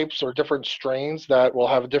types or different strains that will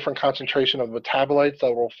have a different concentration of metabolites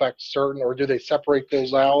that will affect certain, or do they separate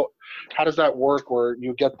those out? How does that work where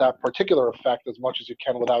you get that particular effect as much as you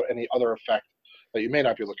can without any other effect that you may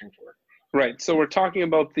not be looking for? Right. So we're talking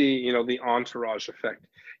about the, the entourage effect.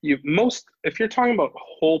 If you're talking about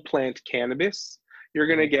whole plant cannabis, you're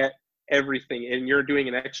going to get everything, and you're doing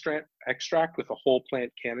an extract with a whole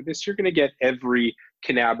plant cannabis, you're going to get every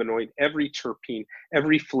cannabinoid, every terpene,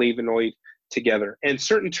 every flavonoid together. And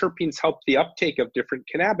certain terpenes help the uptake of different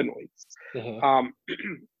cannabinoids.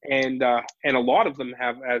 And a lot of them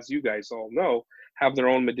have, as you guys all know, have their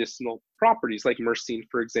own medicinal properties. Like myrcene,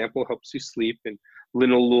 for example, helps you sleep, and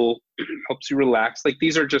linalool helps you relax. Like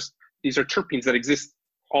these are terpenes that exist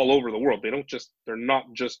all over the world. They're not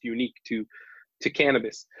just unique to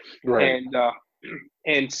cannabis. Right.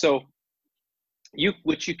 And so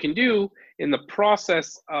what you can do in the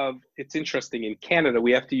process of, it's interesting, in Canada,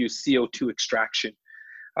 we have to use CO2 extraction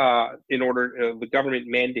in order, the government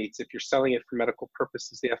mandates if you're selling it for medical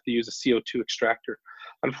purposes, they have to use a CO2 extractor.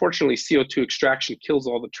 Unfortunately, CO2 extraction kills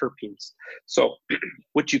all the terpenes. So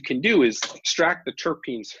what you can do is extract the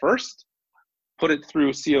terpenes first, put it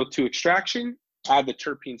through CO2 extraction, add the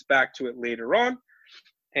terpenes back to it later on,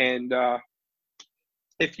 and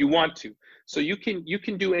if you want to. So you can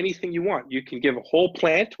do anything you want. You can give a whole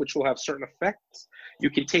plant, which will have certain effects. You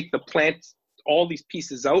can take the plant, all these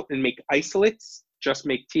pieces out, and make isolates, just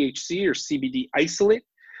make THC or CBD isolate.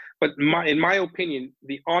 But in my opinion,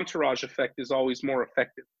 the entourage effect is always more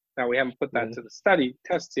effective. Now, we haven't put that to the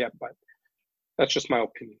tests yet, but that's just my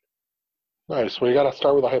opinion. Nice. Well, you got to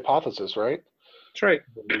start with a hypothesis, right? That's right.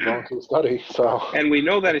 You're going to the study, so. And we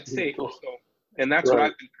know that it's safe. So, and that's what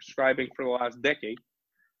I've been prescribing for the last decade.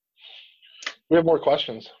 We have more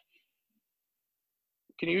questions.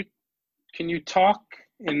 Can you talk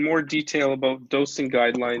in more detail about dosing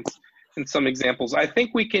guidelines and some examples? I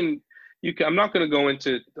think I'm not going to go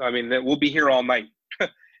into, that we'll be here all night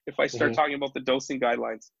if I start talking about the dosing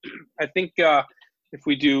guidelines. I think if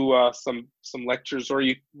we do some lectures, or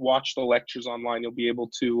you watch the lectures online, you'll be able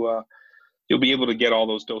to get all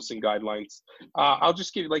those dosing guidelines. I'll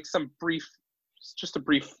just give you like some brief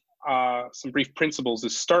principles.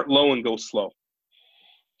 Is start low and go slow.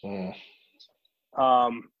 So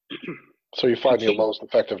you find your most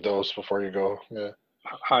effective dose before you go.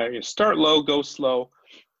 You start low, go slow.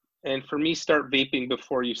 And for me, start vaping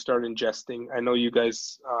before you start ingesting. I know you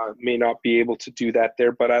guys may not be able to do that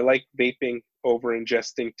there, but I like vaping over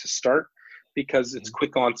ingesting to start, because it's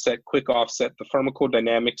quick onset, quick offset. The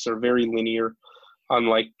pharmacodynamics are very linear,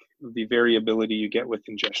 unlike the variability you get with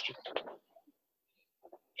ingestion.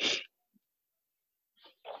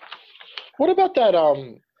 What about that?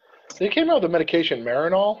 They came out with the medication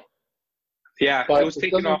Marinol. Yeah, it was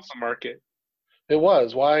taken off the market. It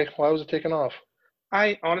was. Why was it taken off?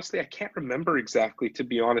 I can't remember exactly, to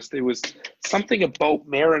be honest. It was something about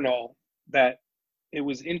Marinol that it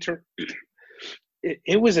was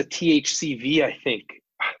it was a THCV, I think.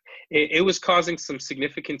 It was causing some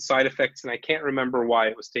significant side effects, and I can't remember why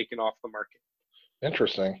it was taken off the market.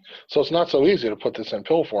 Interesting. So it's not so easy to put this in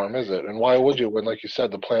pill form, is it? And why would you, when, like you said,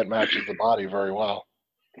 the plant matches the body very well?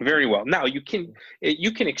 Very well. Now you can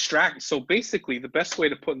extract. So basically, the best way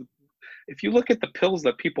to if you look at the pills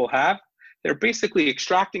that people have, they're basically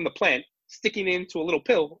extracting the plant, sticking it into a little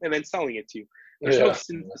pill, and then selling it to you. There's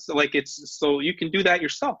so you can do that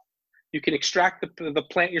yourself. You can extract the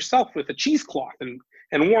plant yourself with a cheesecloth and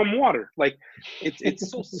warm water. Like it's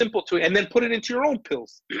so simple and then put it into your own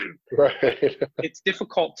pills. Right. It's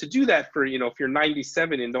difficult to do that for, if you're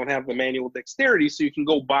 97 and don't have the manual dexterity, so you can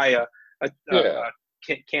go buy a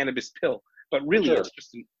cannabis pill. But really,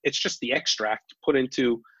 it's just the extract put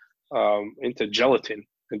into gelatin,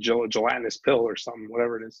 a gelatinous pill or something,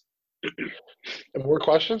 whatever it is. And more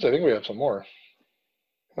questions? I think we have some more.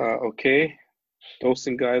 Okay.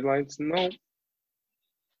 Dosing guidelines. No.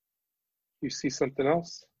 You see something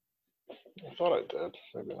else? I thought I did.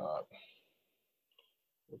 Maybe not.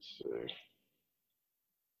 Let's see.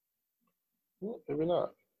 Maybe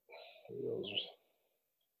not.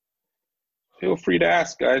 Feel free to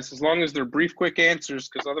ask, guys, as long as they're brief, quick answers,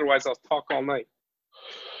 because otherwise I'll talk all night.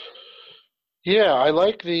 Yeah, I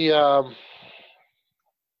like the. I'm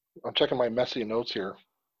checking my messy notes here.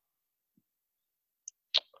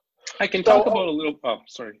 I can talk about a little. Oh,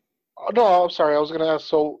 sorry. No, I'm sorry. I was going to ask.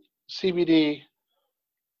 So CBD,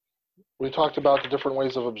 we talked about the different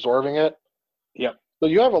ways of absorbing it. Yep. So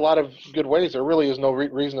you have a lot of good ways. There really is no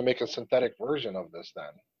reason to make a synthetic version of this then.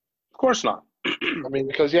 Of course not. I mean,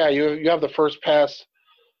 because yeah, you have the first pass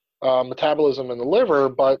metabolism in the liver,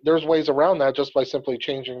 but there's ways around that just by simply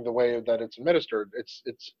changing the way that it's administered.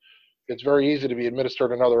 It's very easy to be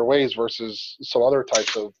administered in other ways versus some other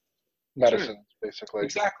types of medicines, sure. Basically.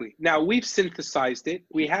 Exactly. Now we've synthesized it.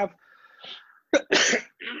 We have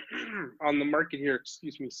on the market here.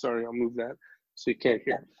 Excuse me. Sorry, I'll move that so you can't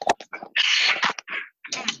hear.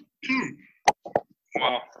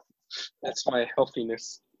 Wow, that's my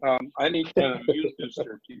healthiness. I need to use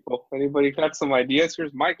booster, people. Anybody got some ideas?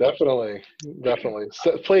 Here's my question. Definitely.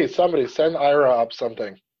 So, please, somebody send Ira up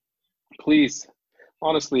something. Please.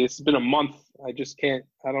 Honestly, it's been a month. I just can't.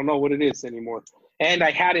 I don't know what it is anymore. And I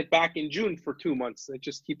had it back in June for 2 months. It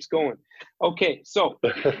just keeps going. Okay, so,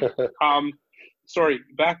 sorry.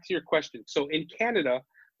 Back to your question. So in Canada,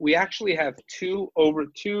 we actually have two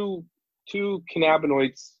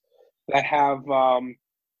cannabinoids that have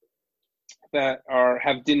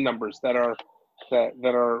DIN numbers that are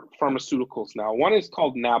pharmaceuticals now. One is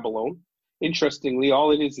called Nabilone. Interestingly,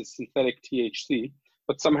 all it is synthetic THC,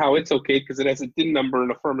 but somehow it's okay because it has a DIN number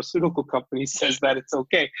and a pharmaceutical company says that it's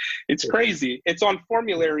okay. It's crazy. It's on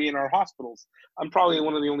formulary in our hospitals. I'm probably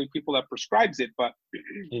one of the only people that prescribes it, but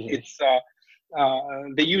it's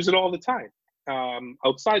they use it all the time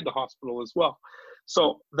outside the hospital as well.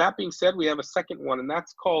 So that being said, we have a second one, and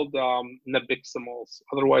that's called nabiximols,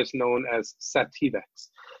 otherwise known as Sativex.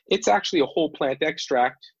 It's actually a whole plant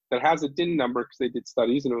extract that has a DIN number because they did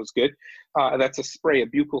studies and it was good. That's a spray, a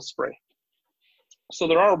buccal spray. So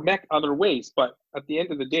there are other ways, but at the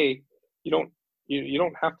end of the day, you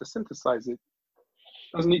don't have to synthesize it.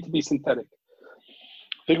 It doesn't need to be synthetic.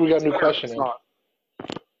 I think we got a new question.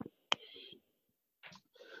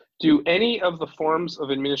 Do any of the forms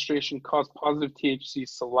of administration cause positive THC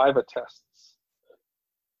saliva tests?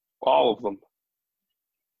 All of them.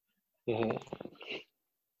 Mm-hmm.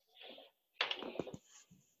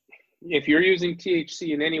 If you're using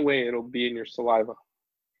THC in any way, it'll be in your saliva.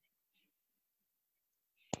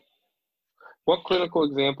 What clinical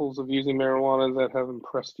examples of using marijuana that have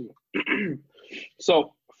impressed you?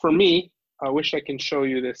 So for me, I wish I can show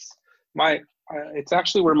you this. It's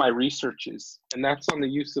actually where my research is, and that's on the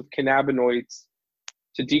use of cannabinoids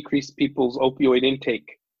to decrease people's opioid intake.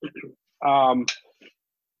 I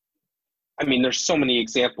mean, there's so many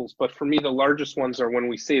examples, but for me, the largest ones are when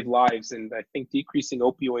we save lives, and I think decreasing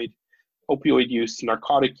opioid use,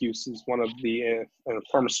 narcotic use is one of the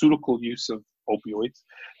pharmaceutical use of opioids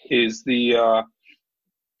is the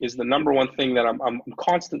number one thing that I'm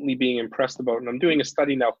constantly being impressed about. And I'm doing a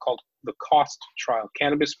study now called the COST trial,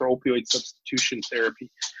 Cannabis for Opioid Substitution Therapy.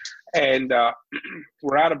 And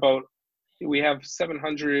we have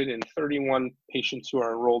 731 patients who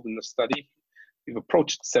are enrolled in the study. We've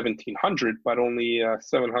approached 1,700, but only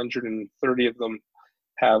 730 of them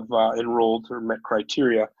have enrolled or met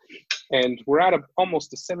criteria. And we're at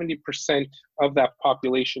almost 70% of that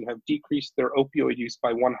population have decreased their opioid use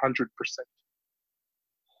by 100%.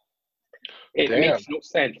 It makes no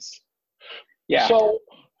sense. Yeah, so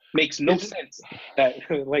makes no sense that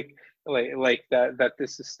that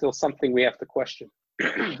this is still something we have to question.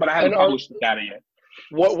 But I haven't published the data yet.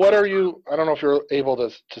 What are you? I don't know if you're able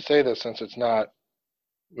to say this since it's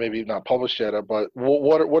maybe not published yet. But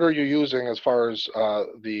what are you using as far as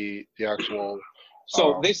the actual?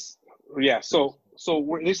 So this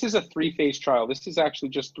is a 3-phase trial. This is actually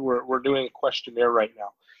just we're doing a questionnaire right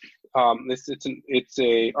now. It's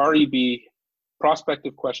a REB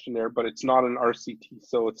prospective questionnaire, but it's not an RCT,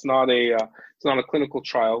 so it's not a clinical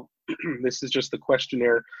trial. This is just a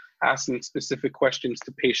questionnaire asking specific questions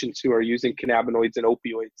to patients who are using cannabinoids and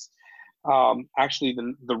opioids. Actually,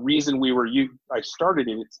 the reason I started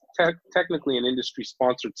it, it's technically an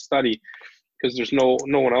industry-sponsored study because there's no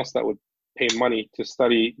one else that would pay money to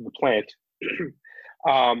study the plant.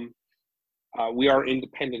 We are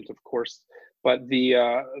independent, of course, but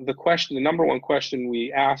the number one question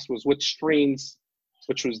we asked was which strains,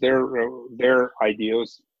 which was their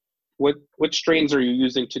ideas, what strains are you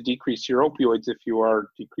using to decrease your opioids if you are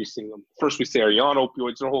decreasing them? First we say, are you on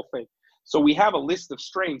opioids, the whole thing. So we have a list of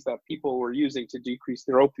strains that people were using to decrease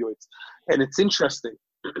their opioids. And it's interesting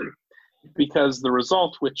because the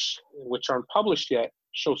result, which aren't published yet,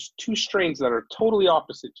 shows two strains that are totally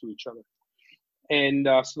opposite to each other. And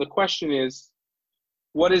so the question is,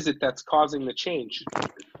 what is it that's causing the change?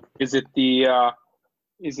 Is it the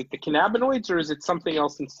cannabinoids, or is it something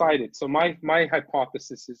else inside it? So my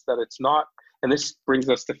hypothesis is that it's not, and this brings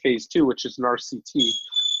us to phase 2, which is an RCT.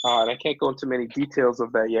 And I can't go into many details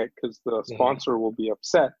of that yet because the sponsor will be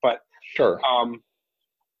upset. But sure.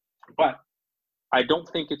 But I don't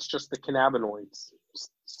think it's just the cannabinoids.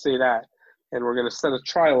 Say that, and we're going to set a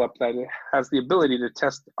trial up that has the ability to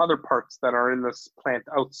test other parts that are in this plant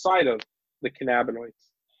outside of the cannabinoids.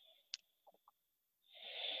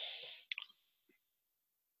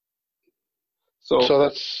 So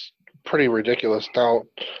that's pretty ridiculous. Now,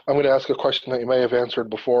 I'm going to ask a question that you may have answered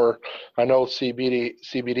before. I know CBD,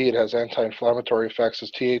 it has anti-inflammatory effects.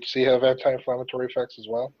 Does THC have anti-inflammatory effects as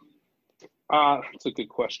well? That's a good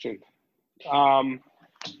question.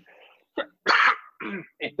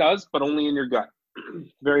 It does, but only in your gut.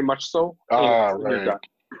 Very much so. Right. In your gut.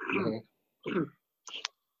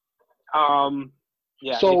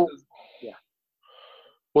 Yeah. So,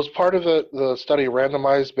 was part of the study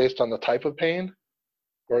randomized based on the type of pain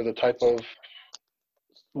or the type of?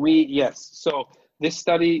 Yes. So this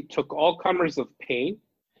study took all comers of pain,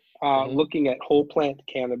 looking at whole plant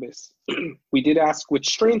cannabis. We did ask which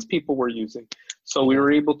strains people were using. So we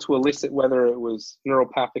were able to elicit whether it was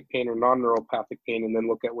neuropathic pain or non-neuropathic pain, and then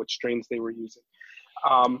look at which strains they were using.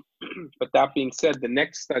 But that being said, the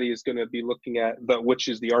next study is going to be looking at which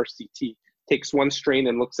is the RCT. Takes one strain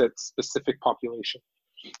and looks at specific population.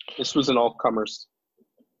 This was an all-comers.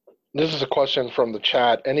 This is a question from the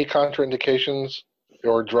chat. Any contraindications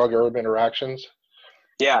or drug-herb interactions?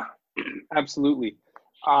 Yeah, absolutely.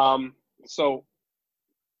 So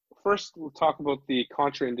first, we'll talk about the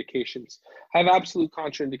contraindications. I have absolute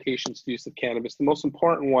contraindications to use of cannabis. The most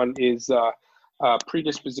important one is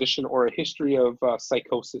predisposition or a history of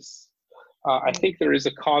psychosis. I think there is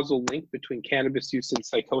a causal link between cannabis use and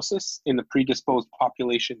psychosis in the predisposed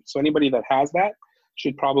population. So anybody that has that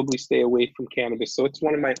should probably stay away from cannabis. So it's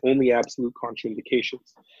one of my only absolute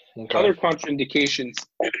contraindications. Okay. Other contraindications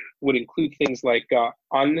would include things like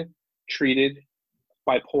untreated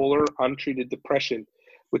bipolar, untreated depression.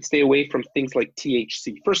 Would stay away from things like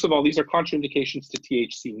THC. First of all, these are contraindications to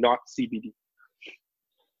THC, not CBD.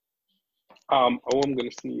 I'm going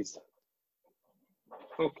to sneeze.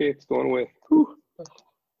 Okay, it's going away. Whew.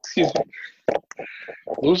 Excuse me.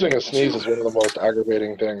 Losing a sneeze is one of the most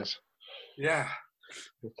aggravating things. Yeah.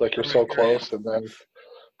 It's like you're so close and then...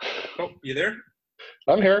 Oh, you there?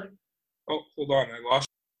 I'm here. Oh, hold on. I lost.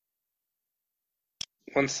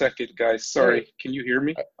 1 second, guys. Sorry. Can you hear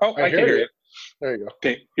me? Oh, I can hear you. There you go.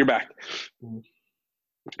 Okay, you're back. When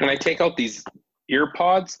I take out these ear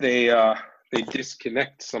pods, they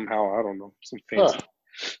disconnect somehow. I don't know. Some fancy.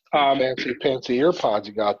 Fancy ear pods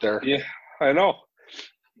you got there. Yeah, I know.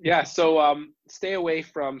 Yeah, so stay away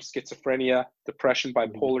from schizophrenia, depression,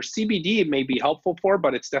 bipolar. CBD may be helpful for,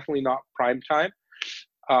 but it's definitely not prime time.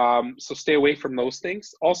 So stay away from those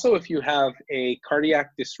things. Also, if you have a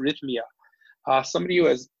cardiac dysrhythmia, somebody who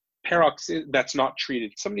has that's not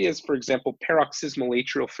treated. Somebody has, for example, paroxysmal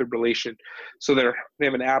atrial fibrillation. So they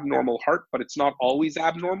have an abnormal heart, but it's not always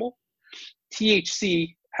abnormal.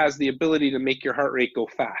 THC has the ability to make your heart rate go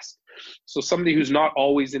fast. So somebody who's not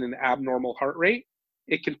always in an abnormal heart rate,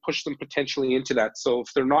 it can push them potentially into that. So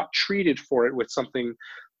if they're not treated for it with something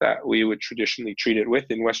that we would traditionally treat it with,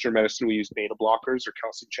 in Western medicine, we use beta blockers or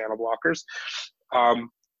calcium channel blockers,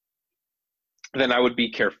 then I would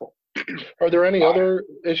be careful. Are there any other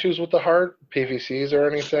issues with the heart, PVCs or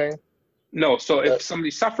anything? No. So if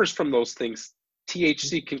somebody suffers from those things,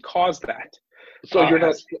 THC can cause that. So you're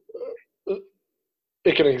not...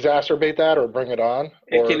 It can exacerbate that or bring it on?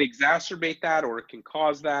 It can exacerbate that, or it can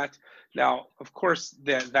cause that. Now, of course,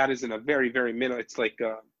 that is in a very, very minimal. It's like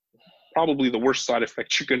probably the worst side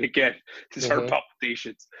effect you're going to get is heart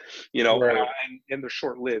palpitations, right. And they're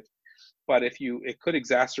short-lived. But it could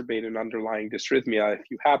exacerbate an underlying dysrhythmia if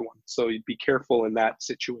you had one. So you'd be careful in that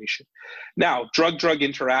situation. Now, drug-drug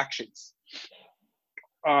interactions.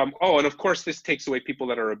 And of course, this takes away people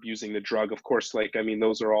that are abusing the drug. Of course,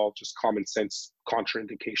 those are all just common sense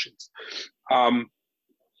contraindications.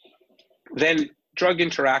 Then drug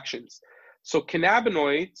interactions. So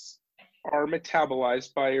cannabinoids are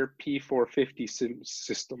metabolized by your P450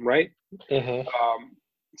 system, right?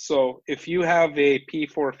 So if you have a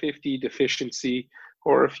P450 deficiency,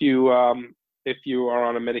 or if you if you are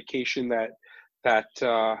on a medication that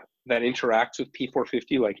interacts with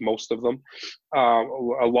P450, like most of them.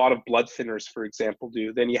 A lot of blood thinners, for example,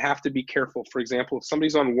 do. Then you have to be careful. For example, if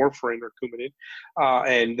somebody's on warfarin or Coumadin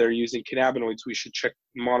and they're using cannabinoids, we should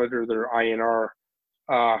monitor their INR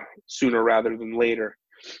sooner rather than later.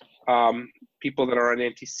 People that are on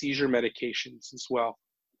anti-seizure medications as well.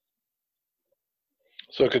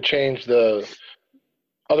 So it could change the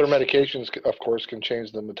other medications, of course, can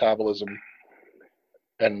change the metabolism.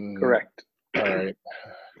 And correct. All right.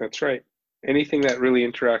 That's right. Anything that really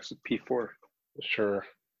interacts with P4. Sure.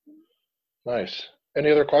 Nice.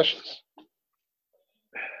 Any other questions?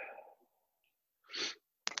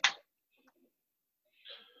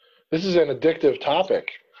 This is an addictive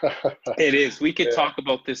topic. It is. We could talk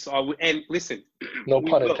about this all. And listen. No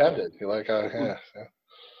pun intended. You like, yeah.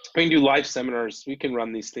 We can do live seminars. We can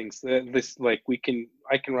run these things. I can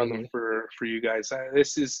run them for you guys.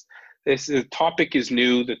 The topic is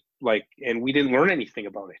new, and we didn't learn anything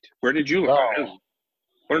about it. Where did you learn? No.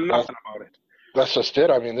 Learn nothing about it. That's just it.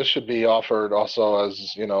 I mean, this should be offered also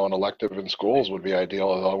as, an elective in schools would be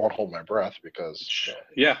ideal. I won't hold my breath because.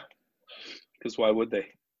 Yeah. Because why would they?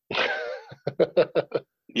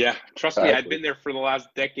 Yeah. Trust me, I've been there for the last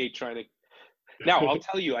decade trying to. Now, I'll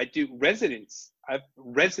tell you, I do residents. You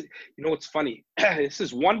know what's funny? This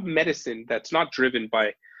is one medicine that's not driven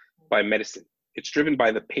by medicine. It's driven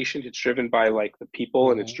by the patient. It's driven by the people,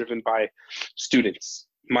 and it's driven by students.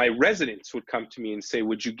 My residents would come to me and say,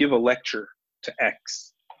 "Would you give a lecture to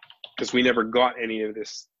X?" Because we never got any of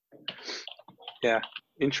this. Yeah,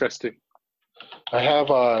 interesting. I have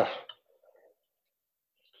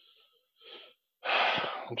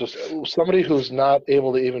somebody who's not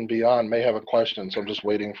able to even be on may have a question, so I'm just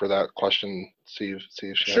waiting for that question. See if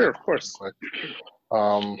she sure, of course.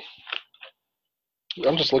 I'm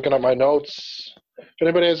just looking at my notes. If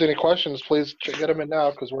anybody has any questions, please get them in now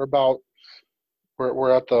because we're at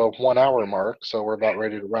the 1 hour mark, so we're about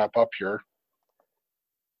ready to wrap up here.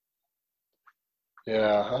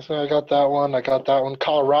 Yeah, I got that one.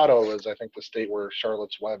 Colorado is, I think, the state where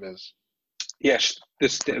Charlotte's Web is. Yes,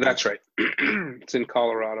 that's right. It's in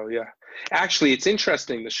Colorado, yeah. Actually, it's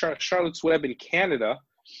interesting. The Charlotte's Web in Canada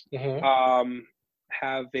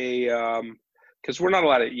have a because we're not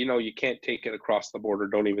allowed to, you can't take it across the border.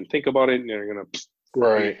 Don't even think about it, and you're going to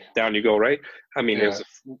down you go, right? I mean,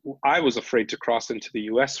 I was afraid to cross into the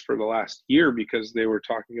U.S. for the last year because they were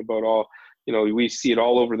talking about all, we see it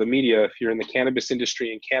all over the media. If you're in the cannabis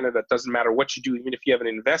industry in Canada, it doesn't matter what you do, even if you have an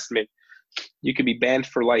investment, you could be banned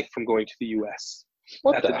for life from going to the U.S.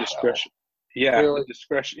 At the discretion. Yeah, really? At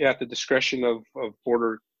the discretion of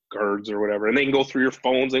border guards or whatever, and they can go through your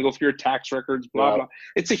phones, they can go through your tax records, blah blah.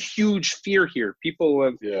 It's a huge fear here. People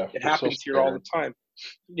have it happens here all the time.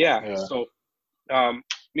 Yeah. So,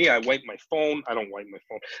 me, I wipe my phone. I don't wipe my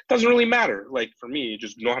phone. It doesn't really matter. Like for me, you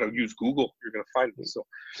just know how to use Google. You're gonna find me. So.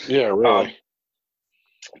 Yeah, really.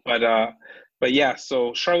 But yeah.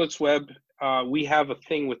 So Charlotte's Web. We have a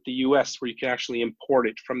thing with the U.S. where you can actually import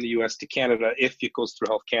it from the U.S. to Canada if it goes through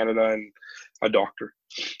Health Canada and a doctor.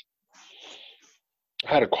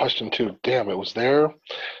 I had a question too. Damn, it was there,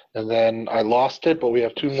 and then I lost it. But we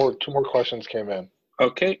have two more questions came in.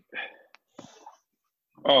 Okay.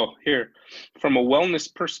 Oh, here. From a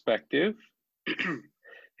wellness perspective,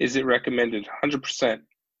 is it recommended? 100%.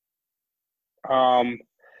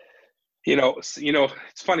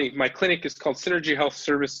 It's funny. My clinic is called Synergy Health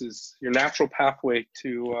Services, your natural pathway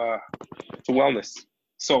to wellness.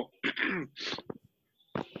 So,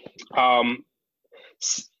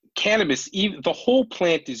 cannabis, the whole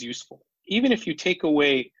plant is useful. Even if you take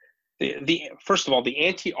away first of all, the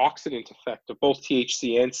antioxidant effect of both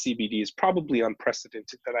THC and CBD is probably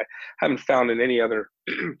unprecedented that I haven't found in any other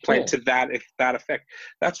plant to that effect.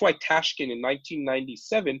 That's why Tashkin in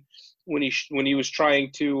 1997, when he was trying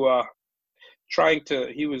to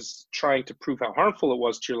prove how harmful it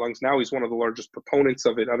was to your lungs. Now he's one of the largest proponents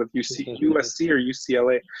of it out of USC or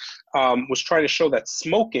UCLA. Was trying to show that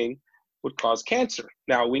smoking would cause cancer.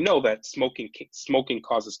 Now we know that smoking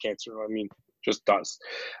causes cancer. I mean, just does.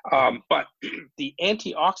 But the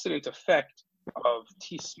antioxidant effect of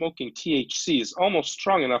smoking THC is almost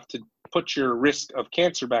strong enough to put your risk of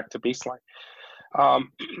cancer back to baseline.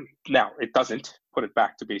 Now it doesn't put it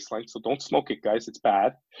back to baseline, so don't smoke it, guys. It's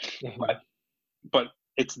bad. But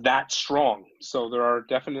it's that strong. So there are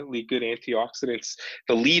definitely good antioxidants.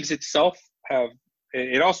 The leaves itself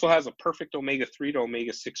it also has a perfect omega-3 to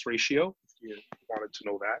omega-6 ratio, if you wanted to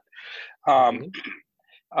know that.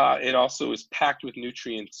 It also is packed with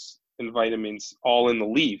nutrients and vitamins all in the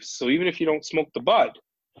leaves. So even if you don't smoke the bud,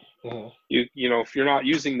 if you're not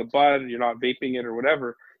using the bud, you're not vaping it or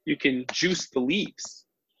whatever, you can juice the leaves,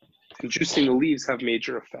 and juicing the leaves have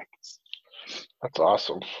major effects. That's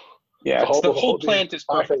awesome. Yeah, the whole plant is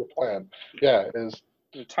perfect. Plant. Yeah, is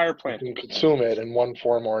the entire plant. You can consume it in one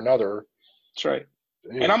form or another. That's right.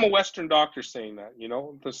 Jeez. And I'm a Western doctor saying that, you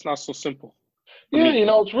know, that's not so simple. Yeah, you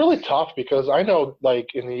know, it's really tough because I know,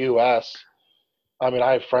 like, in the U.S., I mean,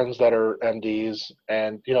 I have friends that are MDs,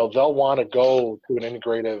 and, you know, they'll want to go to an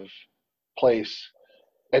integrative place,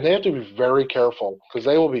 and they have to be very careful because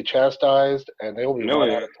they will be chastised, and they will be run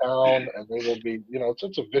out of town, and they will be, you know,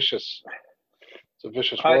 it's a vicious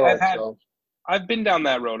world. I've been down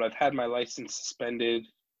that road. I've had my license suspended.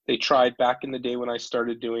 They tried back in the day when I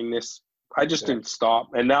started doing this. I just didn't stop.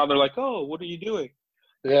 And now they're like, oh, what are you doing?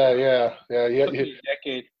 Yeah. A decade.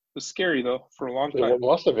 It was scary, though, for a long time. It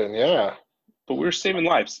must have been, yeah. But we were saving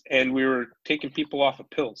lives, and we were taking people off of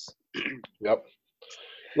pills. Yep.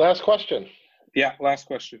 Last question. Yeah, last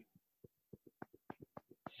question.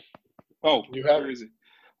 Oh, where is it?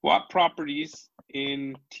 What properties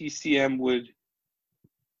in TCM would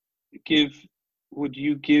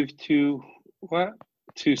you give to what?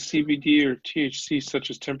 To CBD or THC, such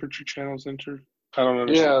as temperature channels entered? I don't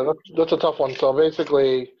understand. Yeah, that's a tough one. So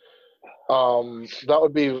basically, that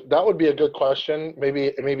would be a good question.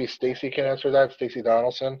 Maybe Stacy can answer that. Stacy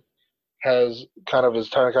Donaldson is kind of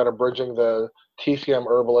bridging the TCM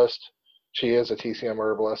herbalist. She is a TCM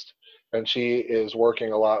herbalist, and she is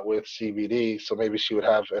working a lot with CBD. So maybe she would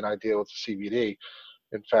have an idea with the CBD.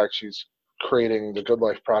 In fact, she's creating the Good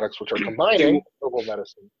Life products, which are combining herbal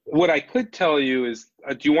medicine. What I could tell you is,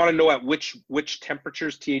 do you want to know at which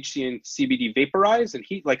temperatures THC and CBD vaporize and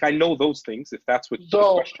heat? Like, I know those things, if that's what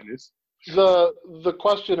the question is. The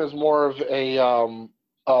question is more of a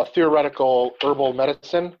theoretical herbal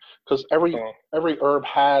medicine, because every herb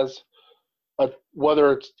has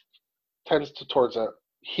whether it tends towards a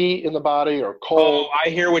heat in the body or cold. Oh, I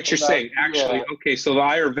hear what you're saying. Actually, okay, so the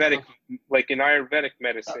Ayurvedic, like in Ayurvedic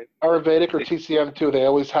medicine, Ayurvedic or TCM too, they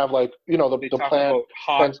always have, like, you know, the plant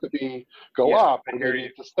tends to go up, or maybe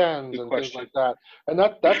it descends and things like that. And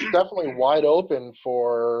that's definitely wide open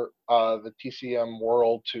for the TCM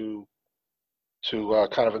world to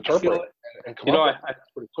kind of interpret and come up with.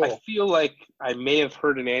 That's pretty cool. I feel like I may have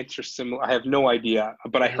heard an answer similar. I have no idea,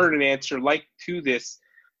 but I heard an answer like to this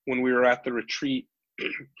when we were at the retreat.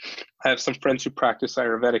 I have some friends who practice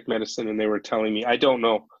Ayurvedic medicine, and they were telling me. I don't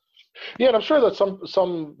know. Yeah, and I'm sure that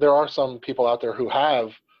there are some people out there who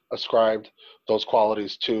have ascribed those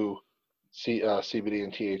qualities to CBD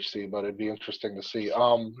and THC, but it'd be interesting to see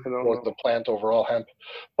or the plant overall, hemp.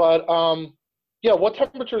 But yeah, what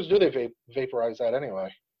temperatures do they vaporize at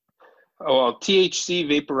anyway? Oh, well, THC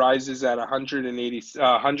vaporizes at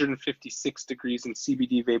 156 degrees, and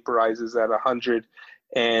CBD vaporizes at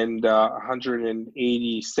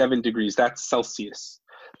 187 degrees. That's Celsius.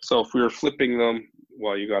 So if we were flipping them,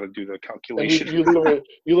 well, you got to do the calculation. And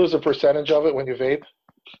you lose a percentage of it when you vape?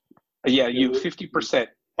 Yeah, you 50%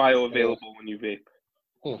 bioavailable when you vape.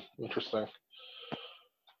 Interesting.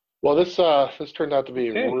 Well, this turned out to be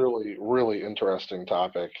a really, really interesting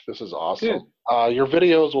topic. This is awesome. Your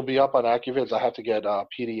videos will be up on AccuVids. I have to get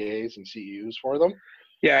PDAs and CEUs for them.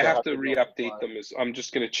 Yeah, I have to re-update them. I'm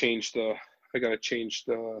just going to change the. I got to change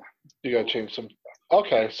the. You got to change some.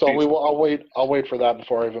 Okay, so I'll wait for that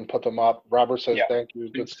before I even put them up. Robert says thank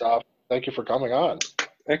you. Good stuff. Thank you for coming on.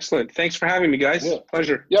 Excellent. Thanks for having me, guys. Yeah.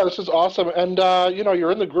 Pleasure. Yeah, this is awesome. And you know,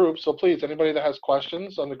 you're in the group, so please, anybody that has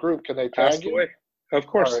questions on the group, can they tag you? Away. Of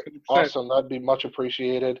course. Right. Awesome. That'd be much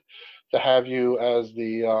appreciated to have you as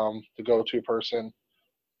the go-to person.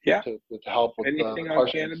 Yeah. To help with anything on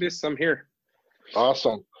cannabis, I'm here.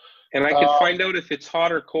 Awesome. And I can find out if it's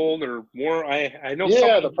hot or cold or warm. I know.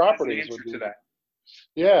 Yeah, the properties would be to that.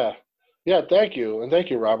 Yeah. Yeah. Thank you, and thank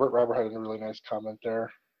you, Robert. Robert had a really nice comment there.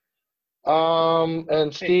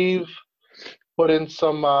 And Steve put in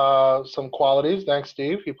some qualities. Thanks,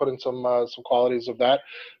 Steve. He put in some qualities of that.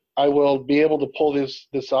 I will be able to pull this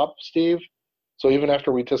up, Steve. So even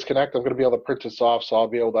after we disconnect, I'm going to be able to print this off. So I'll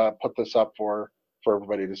be able to put this up for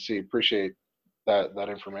everybody to see. Appreciate that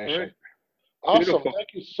information. Right. Awesome. Beautiful. Thank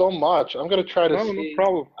you so much. I'm going to try to see. No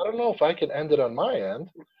problem. I don't know if I can end it on my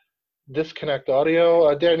end. Disconnect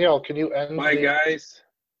audio. Danielle, can you end? Bye, guys.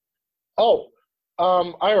 Oh,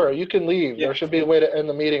 Ira, you can leave. Yeah. There should be a way to end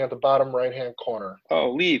the meeting at the bottom right-hand corner.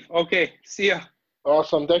 Oh, leave. Okay. See ya.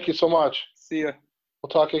 Awesome. Thank you so much. See ya. We'll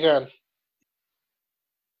talk again.